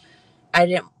here. I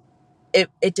didn't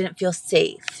it didn't feel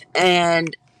safe.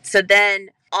 And so then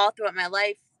all throughout my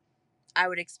life I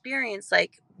would experience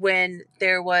when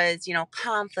there was,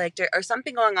 conflict or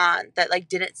something going on that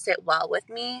didn't sit well with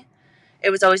me. It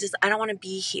was always just I don't want to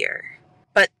be here.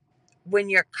 But when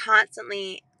you're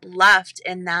constantly left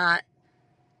in that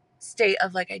state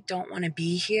of I don't want to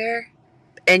be here,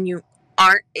 and you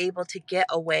aren't able to get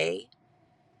away,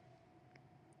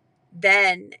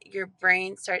 then your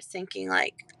brain starts thinking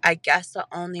I guess the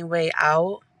only way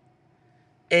out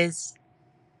is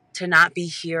to not be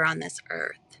here on this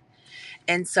earth.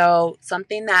 And so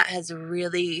something that has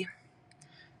really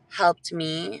helped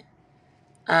me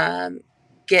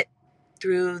get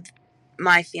through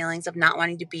my feelings of not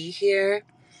wanting to be here,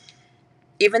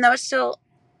 even though it's still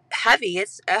heavy,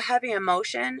 it's a heavy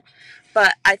emotion,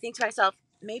 but I think to myself,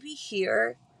 maybe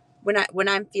here, when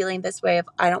I'm feeling this way of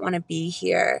I don't want to be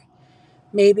here,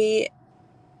 maybe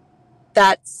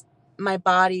that's my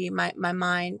body, my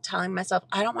mind telling myself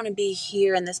I don't want to be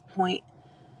here in this point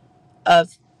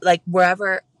of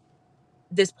wherever,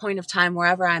 this point of time,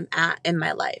 wherever I'm at in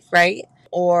my life, right?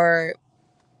 Or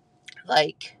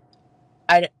I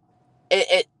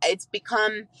it's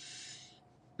become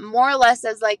more or less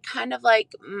as kind of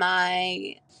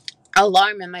my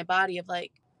alarm in my body of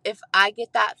if I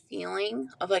get that feeling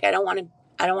of like I don't want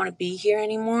to be here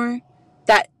anymore,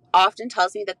 that often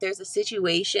tells me that there's a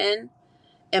situation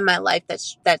in my life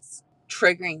that's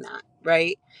triggering that,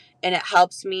 right? And it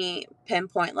helps me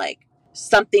pinpoint like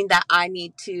something that I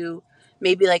need to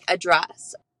maybe like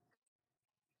address.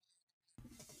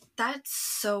 That's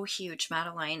so huge,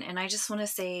 Madeline. And I just want to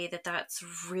say that that's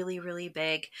really, really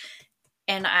big.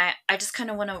 And I just kind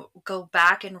of want to go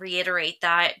back and reiterate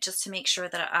that just to make sure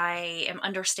that I am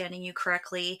understanding you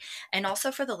correctly. And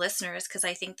also for the listeners, because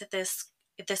I think that this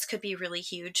could be really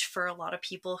huge for a lot of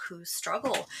people who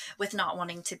struggle with not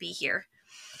wanting to be here.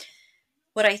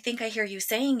 What I think I hear you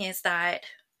saying is that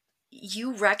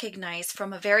you recognize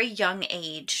from a very young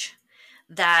age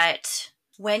that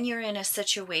when you're in a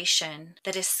situation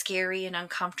that is scary and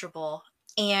uncomfortable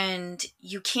and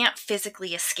you can't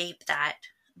physically escape that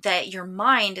your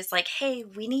mind is like, hey,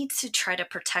 we need to try to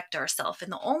protect ourselves.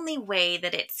 And the only way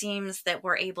that it seems that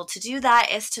we're able to do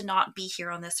that is to not be here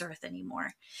on this earth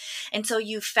anymore. And so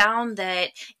you found that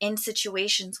in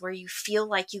situations where you feel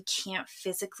like you can't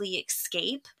physically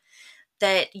escape,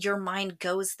 that your mind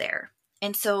goes there.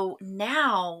 And so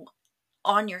now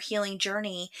on your healing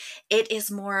journey, it is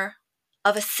more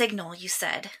of a signal, you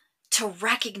said, to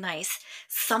recognize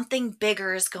something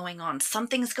bigger is going on.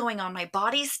 Something's going on. My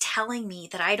body's telling me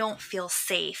that I don't feel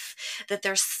safe, that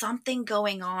there's something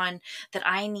going on that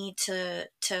I need to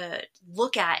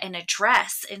look at and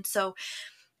address. And so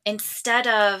instead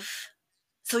of,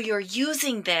 so you're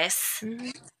using this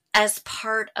as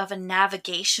part of a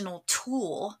navigational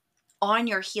tool on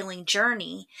your healing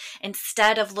journey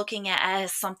instead of looking at it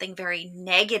as something very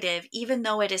negative, even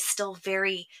though it is still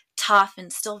very tough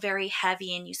and still very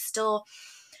heavy, and you still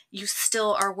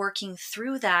are working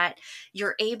through that.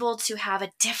 You're able to have a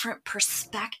different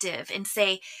perspective and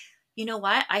say, you know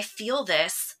what, I feel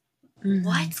this.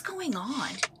 What's going on?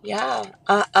 Yeah,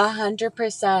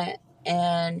 100%.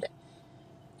 And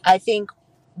I think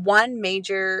one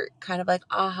major kind of like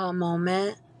aha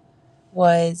moment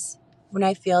was when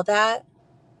I feel that,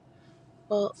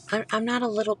 well, I'm not a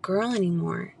little girl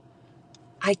anymore.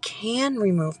 I can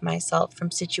remove myself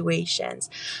from situations.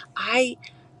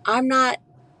 I'm not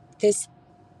this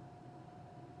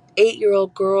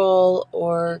 8-year-old girl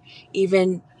or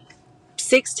even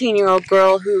 16-year-old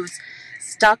girl who's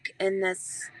stuck in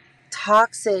this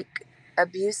toxic,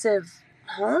 abusive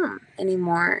home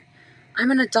anymore. I'm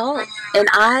an adult and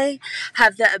I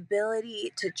have the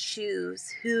ability to choose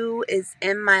who is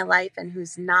in my life and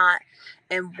who's not,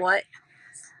 and what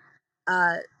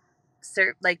uh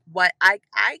like what I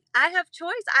have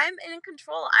choice. I'm in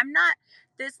control. I'm not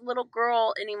this little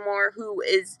girl anymore who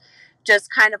is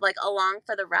just kind of like along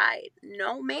for the ride.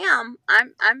 No, ma'am.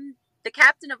 I'm the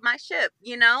captain of my ship,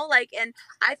 like. And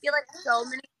I feel like so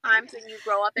many times when you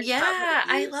grow up in childhood Yeah,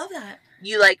 I abuse, love that.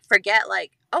 you like forget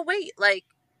like, oh wait, like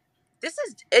this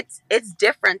is it's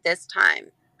different this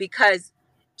time because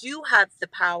you have the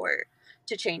power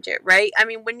to change it, right? I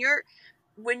mean, when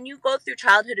you go through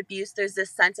childhood abuse, there's this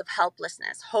sense of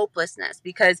helplessness, hopelessness,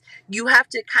 because you have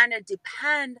to kind of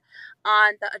depend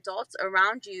on the adults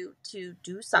around you to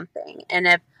do something. And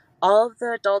if all of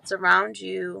the adults around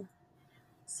you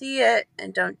see it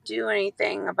and don't do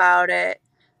anything about it,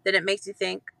 then it makes you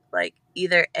think like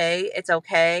either A, it's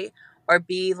okay, or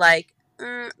B, like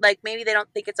maybe they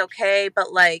don't think it's okay,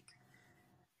 but like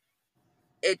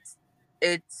it's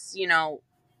it's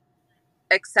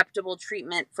acceptable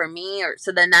treatment for me. Or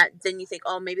so then you think,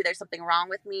 oh, maybe there's something wrong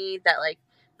with me that like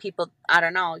people, I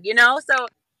don't know, so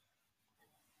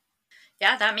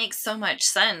Yeah, that makes so much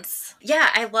sense. Yeah,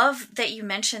 I love that you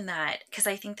mentioned that because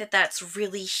I think that that's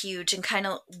really huge, and kind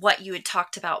of what you had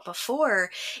talked about before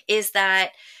is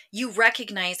that you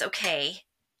recognize, okay,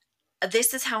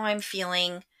 this is how I'm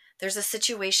feeling. There's a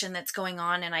situation that's going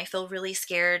on and I feel really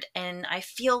scared and I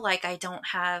feel like I don't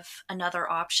have another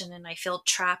option and I feel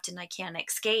trapped and I can't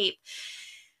escape.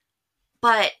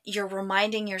 But you're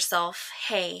reminding yourself,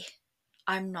 hey,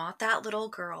 I'm not that little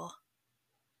girl.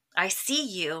 I see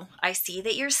you. I see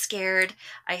that you're scared.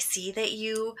 I see that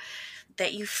you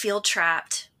feel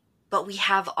trapped, but we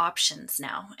have options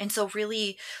now. And so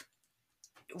really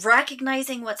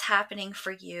recognizing what's happening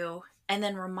for you and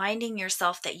then reminding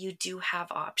yourself that you do have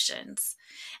options.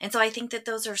 And so I think that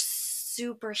those are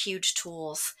super huge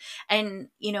tools. And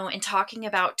in talking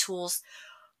about tools,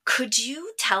 could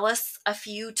you tell us a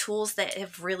few tools that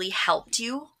have really helped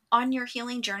you on your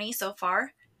healing journey so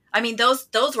far? I mean, those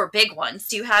were big ones.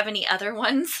 Do you have any other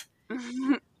ones?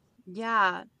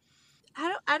 yeah.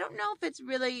 I don't know if it's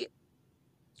really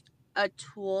a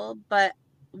tool, but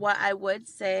what I would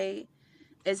say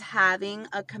is having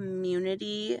a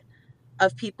community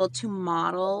of people to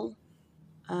model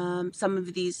some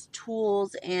of these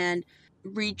tools and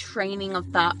retraining of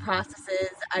thought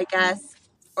processes, I guess,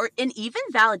 and even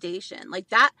validation, like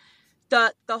that,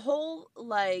 the whole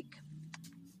like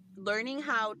learning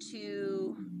how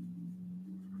to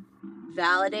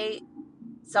validate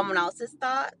someone else's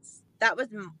thoughts, that was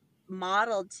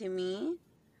modeled to me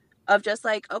of just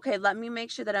like, okay, let me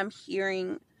make sure that I'm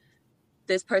hearing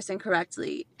this person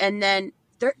correctly, and then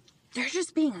they're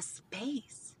just being a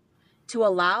space to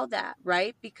allow that,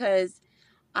 right? Because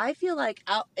I feel like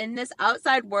out in this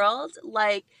outside world,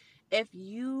 like if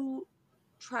you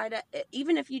try to,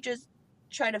 even if you just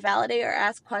try to validate or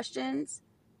ask questions,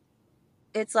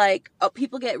 it's like, oh,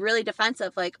 people get really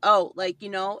defensive, like, oh, like,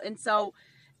 and so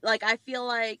like I feel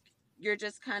like you're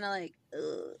just kind of like,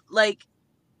 ugh, like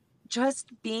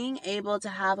just being able to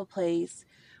have a place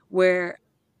where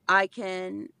I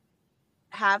can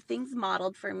have things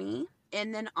modeled for me,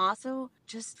 and then also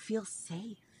just feel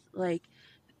safe. Like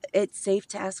it's safe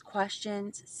to ask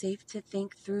questions, safe to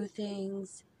think through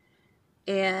things,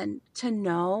 and to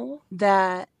know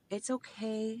that it's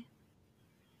okay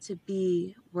to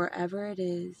be wherever it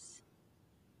is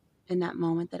in that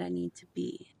moment that I need to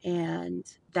be. And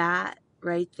that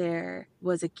right there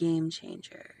was a game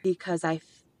changer, because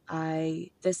the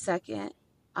second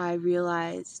I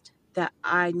realized that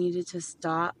I needed to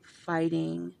stop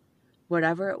fighting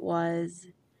whatever it was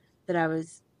that I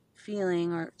was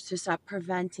feeling, or to stop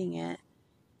preventing it,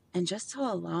 and just to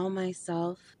allow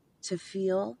myself to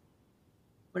feel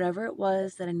whatever it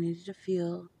was that I needed to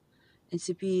feel, and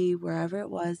to be wherever it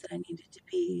was that I needed to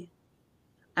be.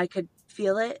 I could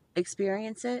feel it,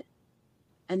 experience it,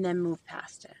 and then move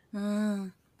past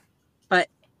it. But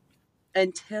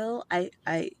until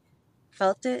I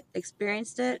felt it,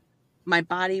 experienced it, my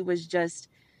body was just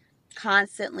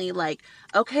constantly like,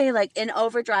 okay, like in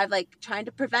overdrive, like trying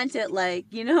to prevent it, like,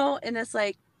 and it's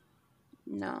like,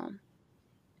 no,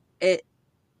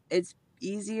 it's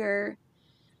easier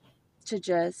to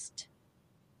just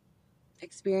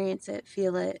experience it,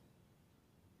 feel it,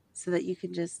 so that you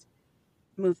can just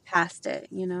move past it.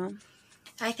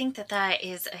 I think that that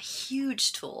is a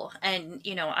huge tool. And,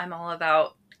 I'm all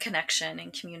about connection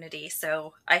and community.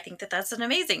 So I think that that's an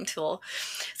amazing tool.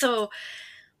 So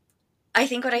I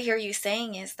think what I hear you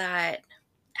saying is that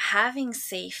having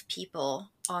safe people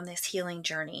on this healing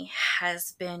journey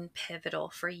has been pivotal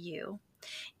for you.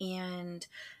 And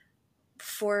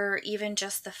for even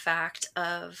just the fact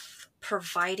of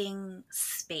providing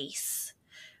space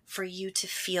for you to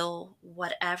feel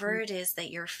whatever it is that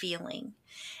you're feeling,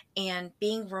 and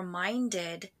being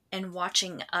reminded and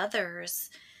watching others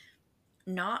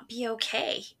not be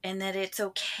okay, and that it's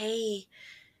okay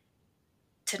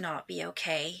to not be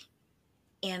okay,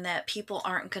 and that people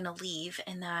aren't going to leave,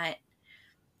 and that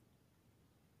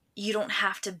you don't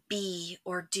have to be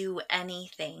or do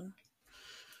anything.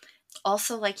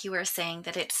 Also, like you were saying,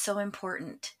 that it's so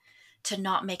important to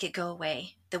not make it go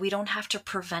away, that we don't have to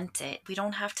prevent it, we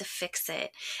don't have to fix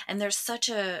it. And there's such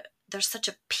a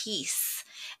peace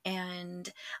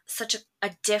and such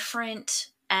a different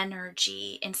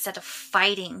energy instead of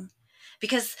fighting,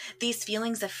 because these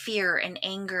feelings of fear and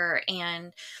anger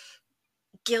and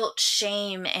guilt,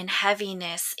 shame, and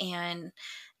heaviness and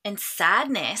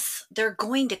sadness, they're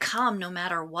going to come no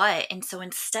matter what. And so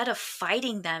instead of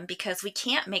fighting them, because we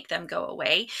can't make them go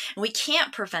away and we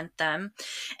can't prevent them,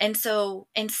 and so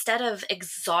instead of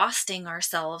exhausting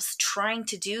ourselves trying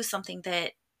to do something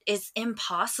that is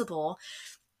impossible,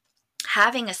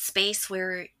 having a space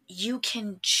where you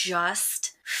can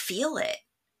just feel it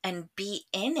and be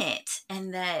in it,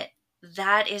 and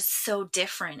that is so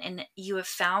different, and you have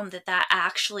found that that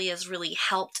actually has really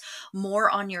helped more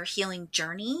on your healing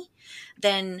journey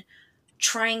than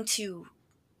trying to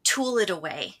tool it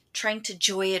away, trying to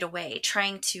joy it away,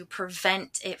 trying to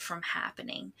prevent it from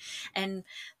happening. And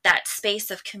that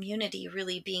space of community,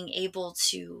 really being able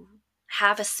to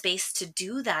have a space to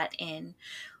do that in,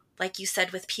 like you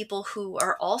said, with people who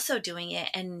are also doing it,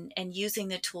 and using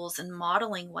the tools and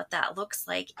modeling what that looks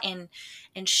like, and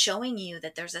showing you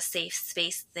that there's a safe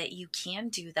space that you can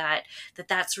do that,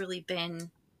 that's really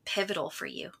been pivotal for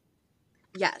you.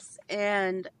 Yes,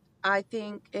 and I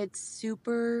think it's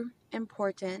super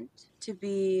important to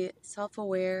be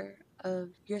self-aware of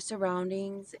your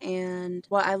surroundings. And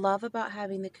what I love about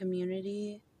having the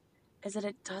community is that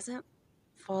it doesn't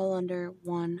fall under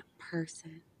one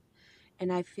person.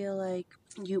 And I feel like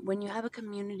when you have a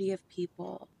community of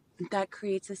people, that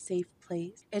creates a safe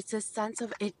place. It's a sense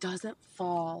of, it doesn't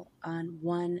fall on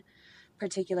one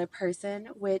particular person,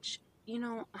 which,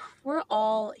 we're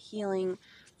all healing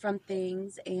from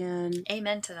things. And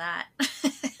Amen to that.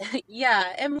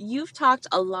 yeah, and you've talked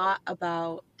a lot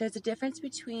about there's a difference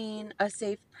between a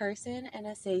safe person and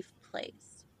a safe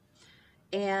place.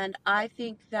 And I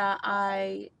think that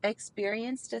I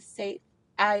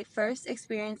first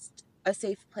experienced a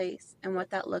safe place and what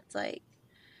that looked like.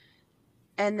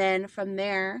 And then from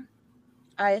there,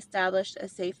 I established a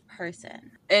safe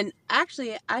person. And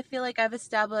actually, I feel like I've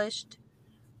established,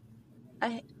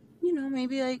 I,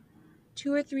 maybe like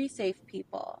 2 or 3 safe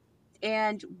people.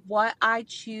 And what I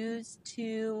choose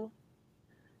to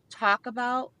talk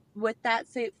about with that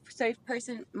safe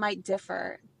person might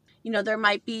differ. There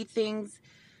might be things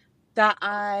that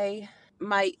I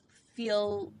might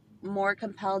feel more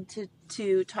compelled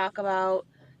to talk about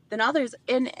than others.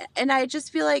 And I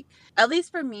just feel like, at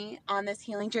least for me on this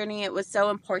healing journey, it was so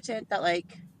important that,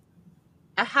 like,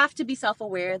 I have to be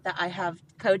self-aware that I have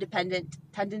codependent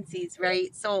tendencies,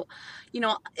 right? So,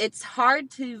 it's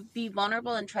hard to be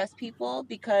vulnerable and trust people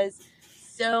because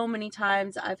so many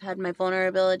times I've had my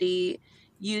vulnerability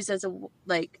used as a,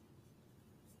 like,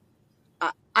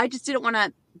 I just didn't want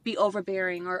to be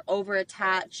overbearing or over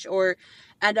attached or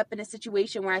end up in a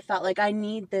situation where I felt like I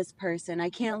need this person. I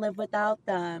can't live without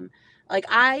them. Like,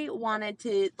 I wanted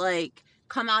to, like,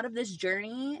 come out of this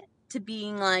journey to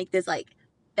being like this, like,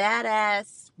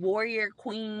 badass warrior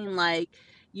queen, like,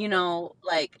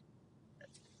 like,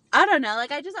 I don't know,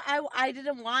 like, I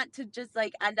didn't want to just,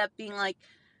 like, end up being like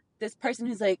this person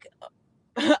who's like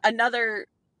another,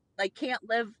 like,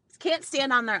 can't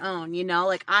stand on their own,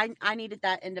 like, I needed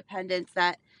that independence,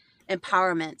 that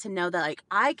empowerment to know that, like,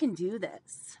 I can do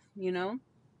this. No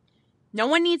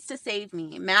one needs to save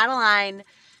me. Madeline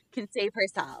can save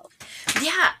herself.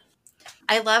 Yeah.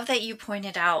 I love that you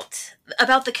pointed out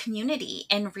about the community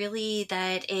and really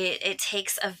that it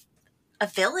takes a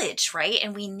village, right?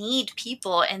 And we need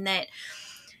people, and that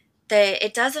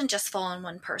it doesn't just fall on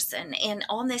one person. And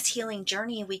on this healing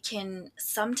journey, we can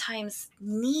sometimes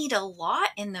need a lot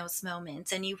in those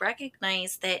moments. And you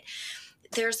recognize that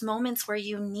there's moments where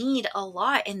you need a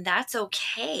lot, and that's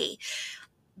okay.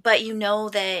 But you know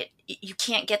that you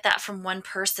can't get that from one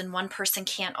person. One person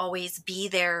can't always be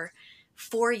there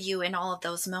for you in all of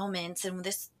those moments. And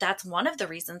that's one of the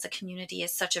reasons a community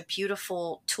is such a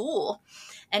beautiful tool.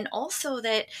 And also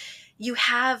that you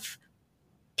have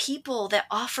people that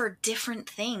offer different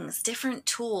things, different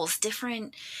tools,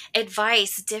 different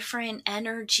advice, different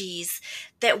energies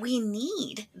that we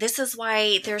need. This is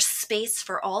why there's space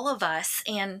for all of us.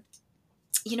 And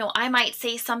I might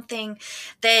say something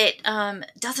that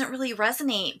doesn't really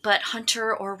resonate, but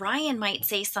Hunter or Ryan might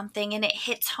say something and it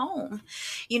hits home,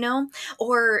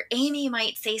 or Amy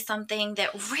might say something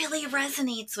that really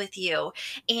resonates with you.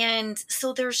 And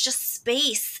so there's just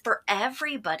space for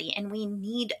everybody, and we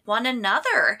need one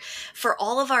another for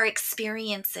all of our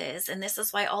experiences. And this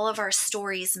is why all of our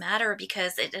stories matter,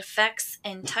 because it affects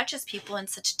and touches people in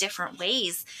such different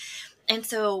ways. And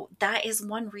so that is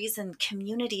one reason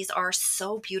communities are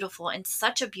so beautiful and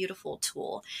such a beautiful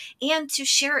tool, and to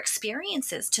share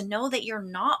experiences, to know that you're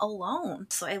not alone.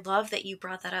 So I love that you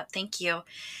brought that up. Thank you.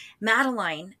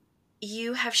 Madeline,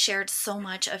 you have shared so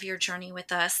much of your journey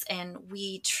with us, and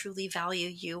we truly value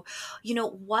you.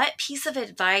 What piece of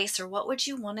advice or what would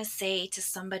you want to say to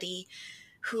somebody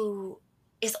who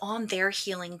is on their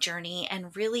healing journey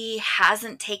and really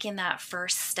hasn't taken that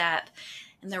first step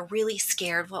and they're really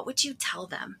scared? What would you tell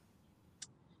them?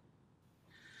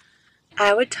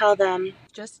 I would tell them,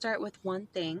 just start with one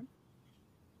thing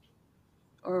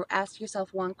or ask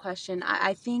yourself one question.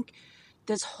 I think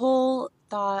this whole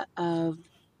thought of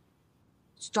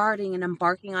starting and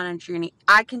embarking on a journey,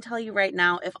 I can tell you right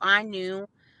now, if I knew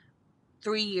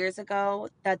 3 years ago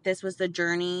that this was the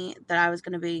journey that I was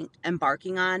going to be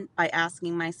embarking on, by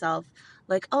asking myself,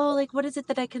 like, oh, like, what is it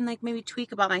that I can, like, maybe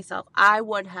tweak about myself, I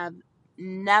would have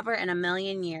never in a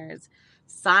million years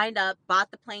signed up,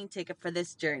 bought the plane ticket for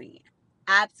this journey.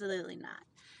 Absolutely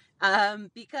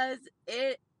not. Because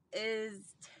it is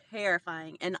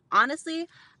terrifying. And honestly,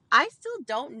 I still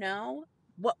don't know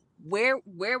where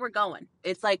we're going.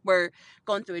 It's like we're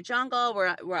going through a jungle,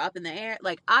 we're up in the air.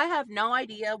 Like, I have no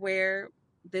idea where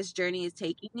this journey is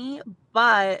taking me,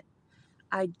 but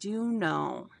I do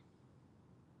know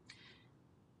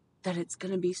that it's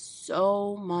going to be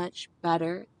so much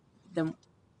better than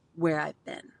where I've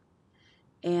been.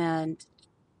 And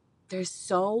there's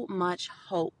so much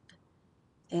hope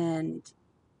and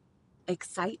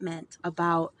excitement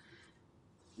about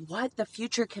what the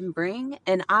future can bring.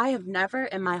 And I have never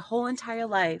in my whole entire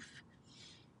life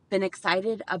been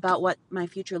excited about what my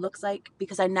future looks like,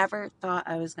 because I never thought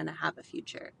I was going to have a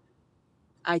future.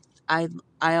 I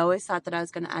I always thought that I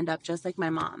was going to end up just like my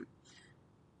mom,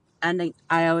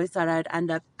 I always thought I'd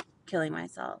end up killing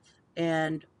myself.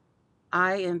 And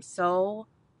I am so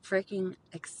freaking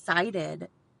excited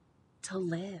to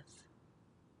live.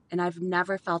 And I've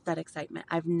never felt that excitement.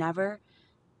 I've never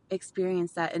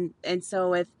experienced that. And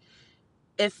so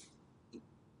if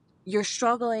you're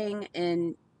struggling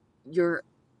and you're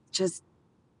just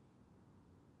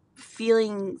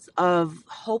feelings of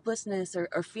hopelessness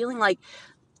or feeling like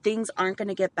things aren't going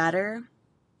to get better,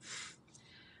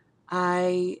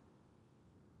 I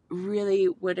really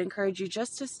would encourage you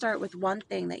just to start with one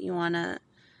thing that you want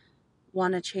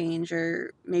to change,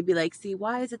 or maybe like, see,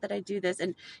 why is it that I do this,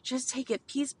 and just take it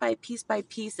piece by piece by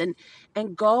piece,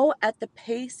 and go at the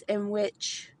pace in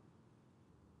which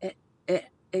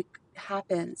it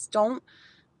happens. Don't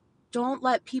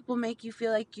let people make you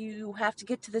feel like you have to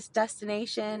get to this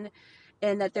destination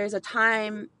and that there's a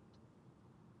time.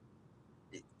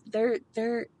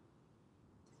 The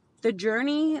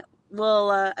journey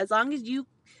will, as long as you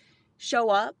show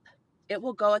up, it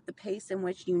will go at the pace in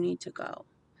which you need to go,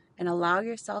 and allow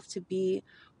yourself to be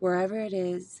wherever it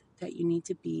is that you need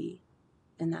to be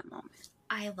in that moment.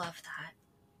 I love that.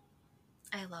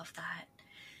 I love that.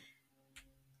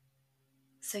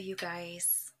 So you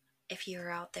guys, if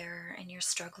you're out there and you're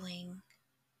struggling,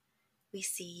 we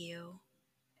see you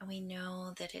and we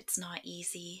know that it's not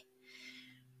easy.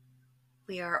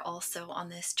 We are also on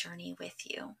this journey with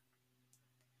you.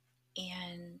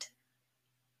 And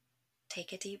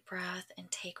take a deep breath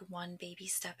and take one baby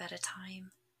step at a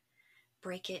time.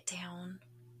 Break it down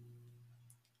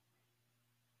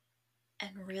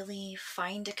and really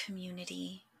find a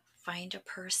community, find a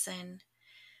person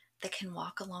that can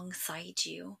walk alongside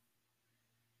you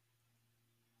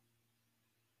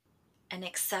and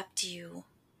accept you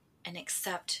and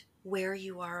accept where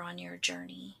you are on your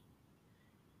journey,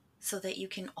 so that you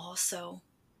can also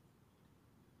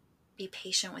be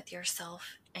patient with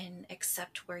yourself and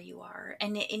accept where you are.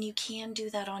 And you can do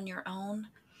that on your own.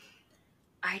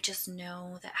 I just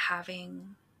know that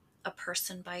having a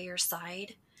person by your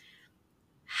side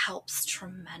helps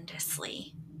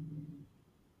tremendously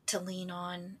to lean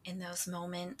on in those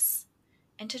moments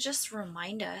and to just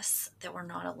remind us that we're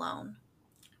not alone.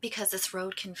 Because this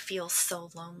road can feel so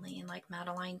lonely, and like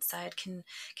Madeline said, can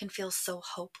feel so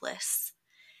hopeless.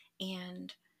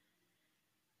 And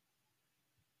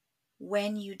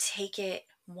when you take it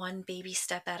one baby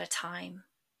step at a time,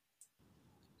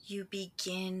 you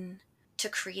begin to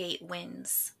create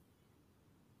wins.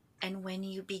 And when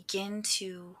you begin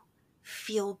to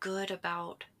feel good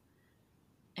about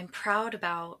and proud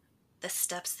about the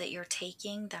steps that you're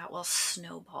taking, that will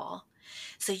snowball.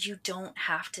 So you don't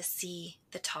have to see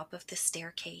the top of the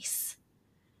staircase.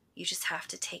 You just have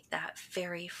to take that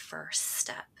very first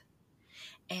step.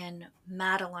 And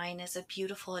Madeline is a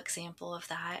beautiful example of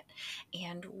that.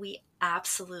 And we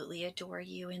absolutely adore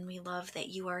you, and we love that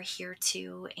you are here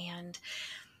too. And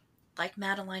like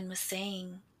Madeline was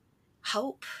saying,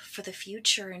 hope for the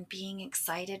future and being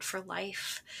excited for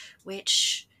life,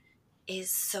 which is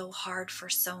so hard for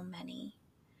so many.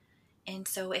 And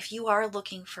so if you are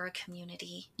looking for a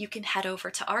community, you can head over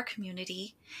to our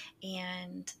community,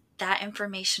 and that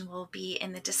information will be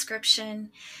in the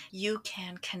description. You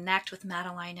can connect with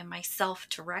Madeline and myself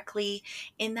directly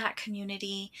in that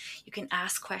community. You can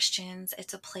ask questions.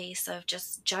 It's a place of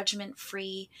just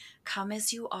judgment-free. Come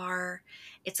as you are.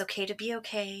 It's okay to be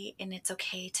okay, and it's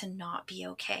okay to not be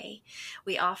okay.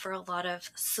 We offer a lot of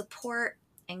support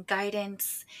and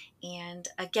guidance. And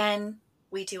again,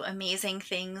 we do amazing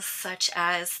things such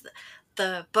as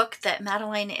the book that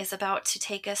Madeline is about to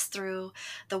take us through,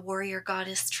 the Warrior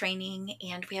Goddess training,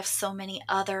 and we have so many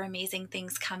other amazing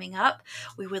things coming up.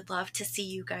 We would love to see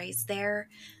you guys there.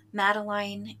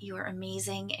 Madeline, you are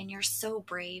amazing and you're so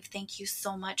brave. Thank you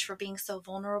so much for being so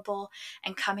vulnerable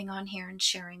and coming on here and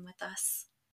sharing with us.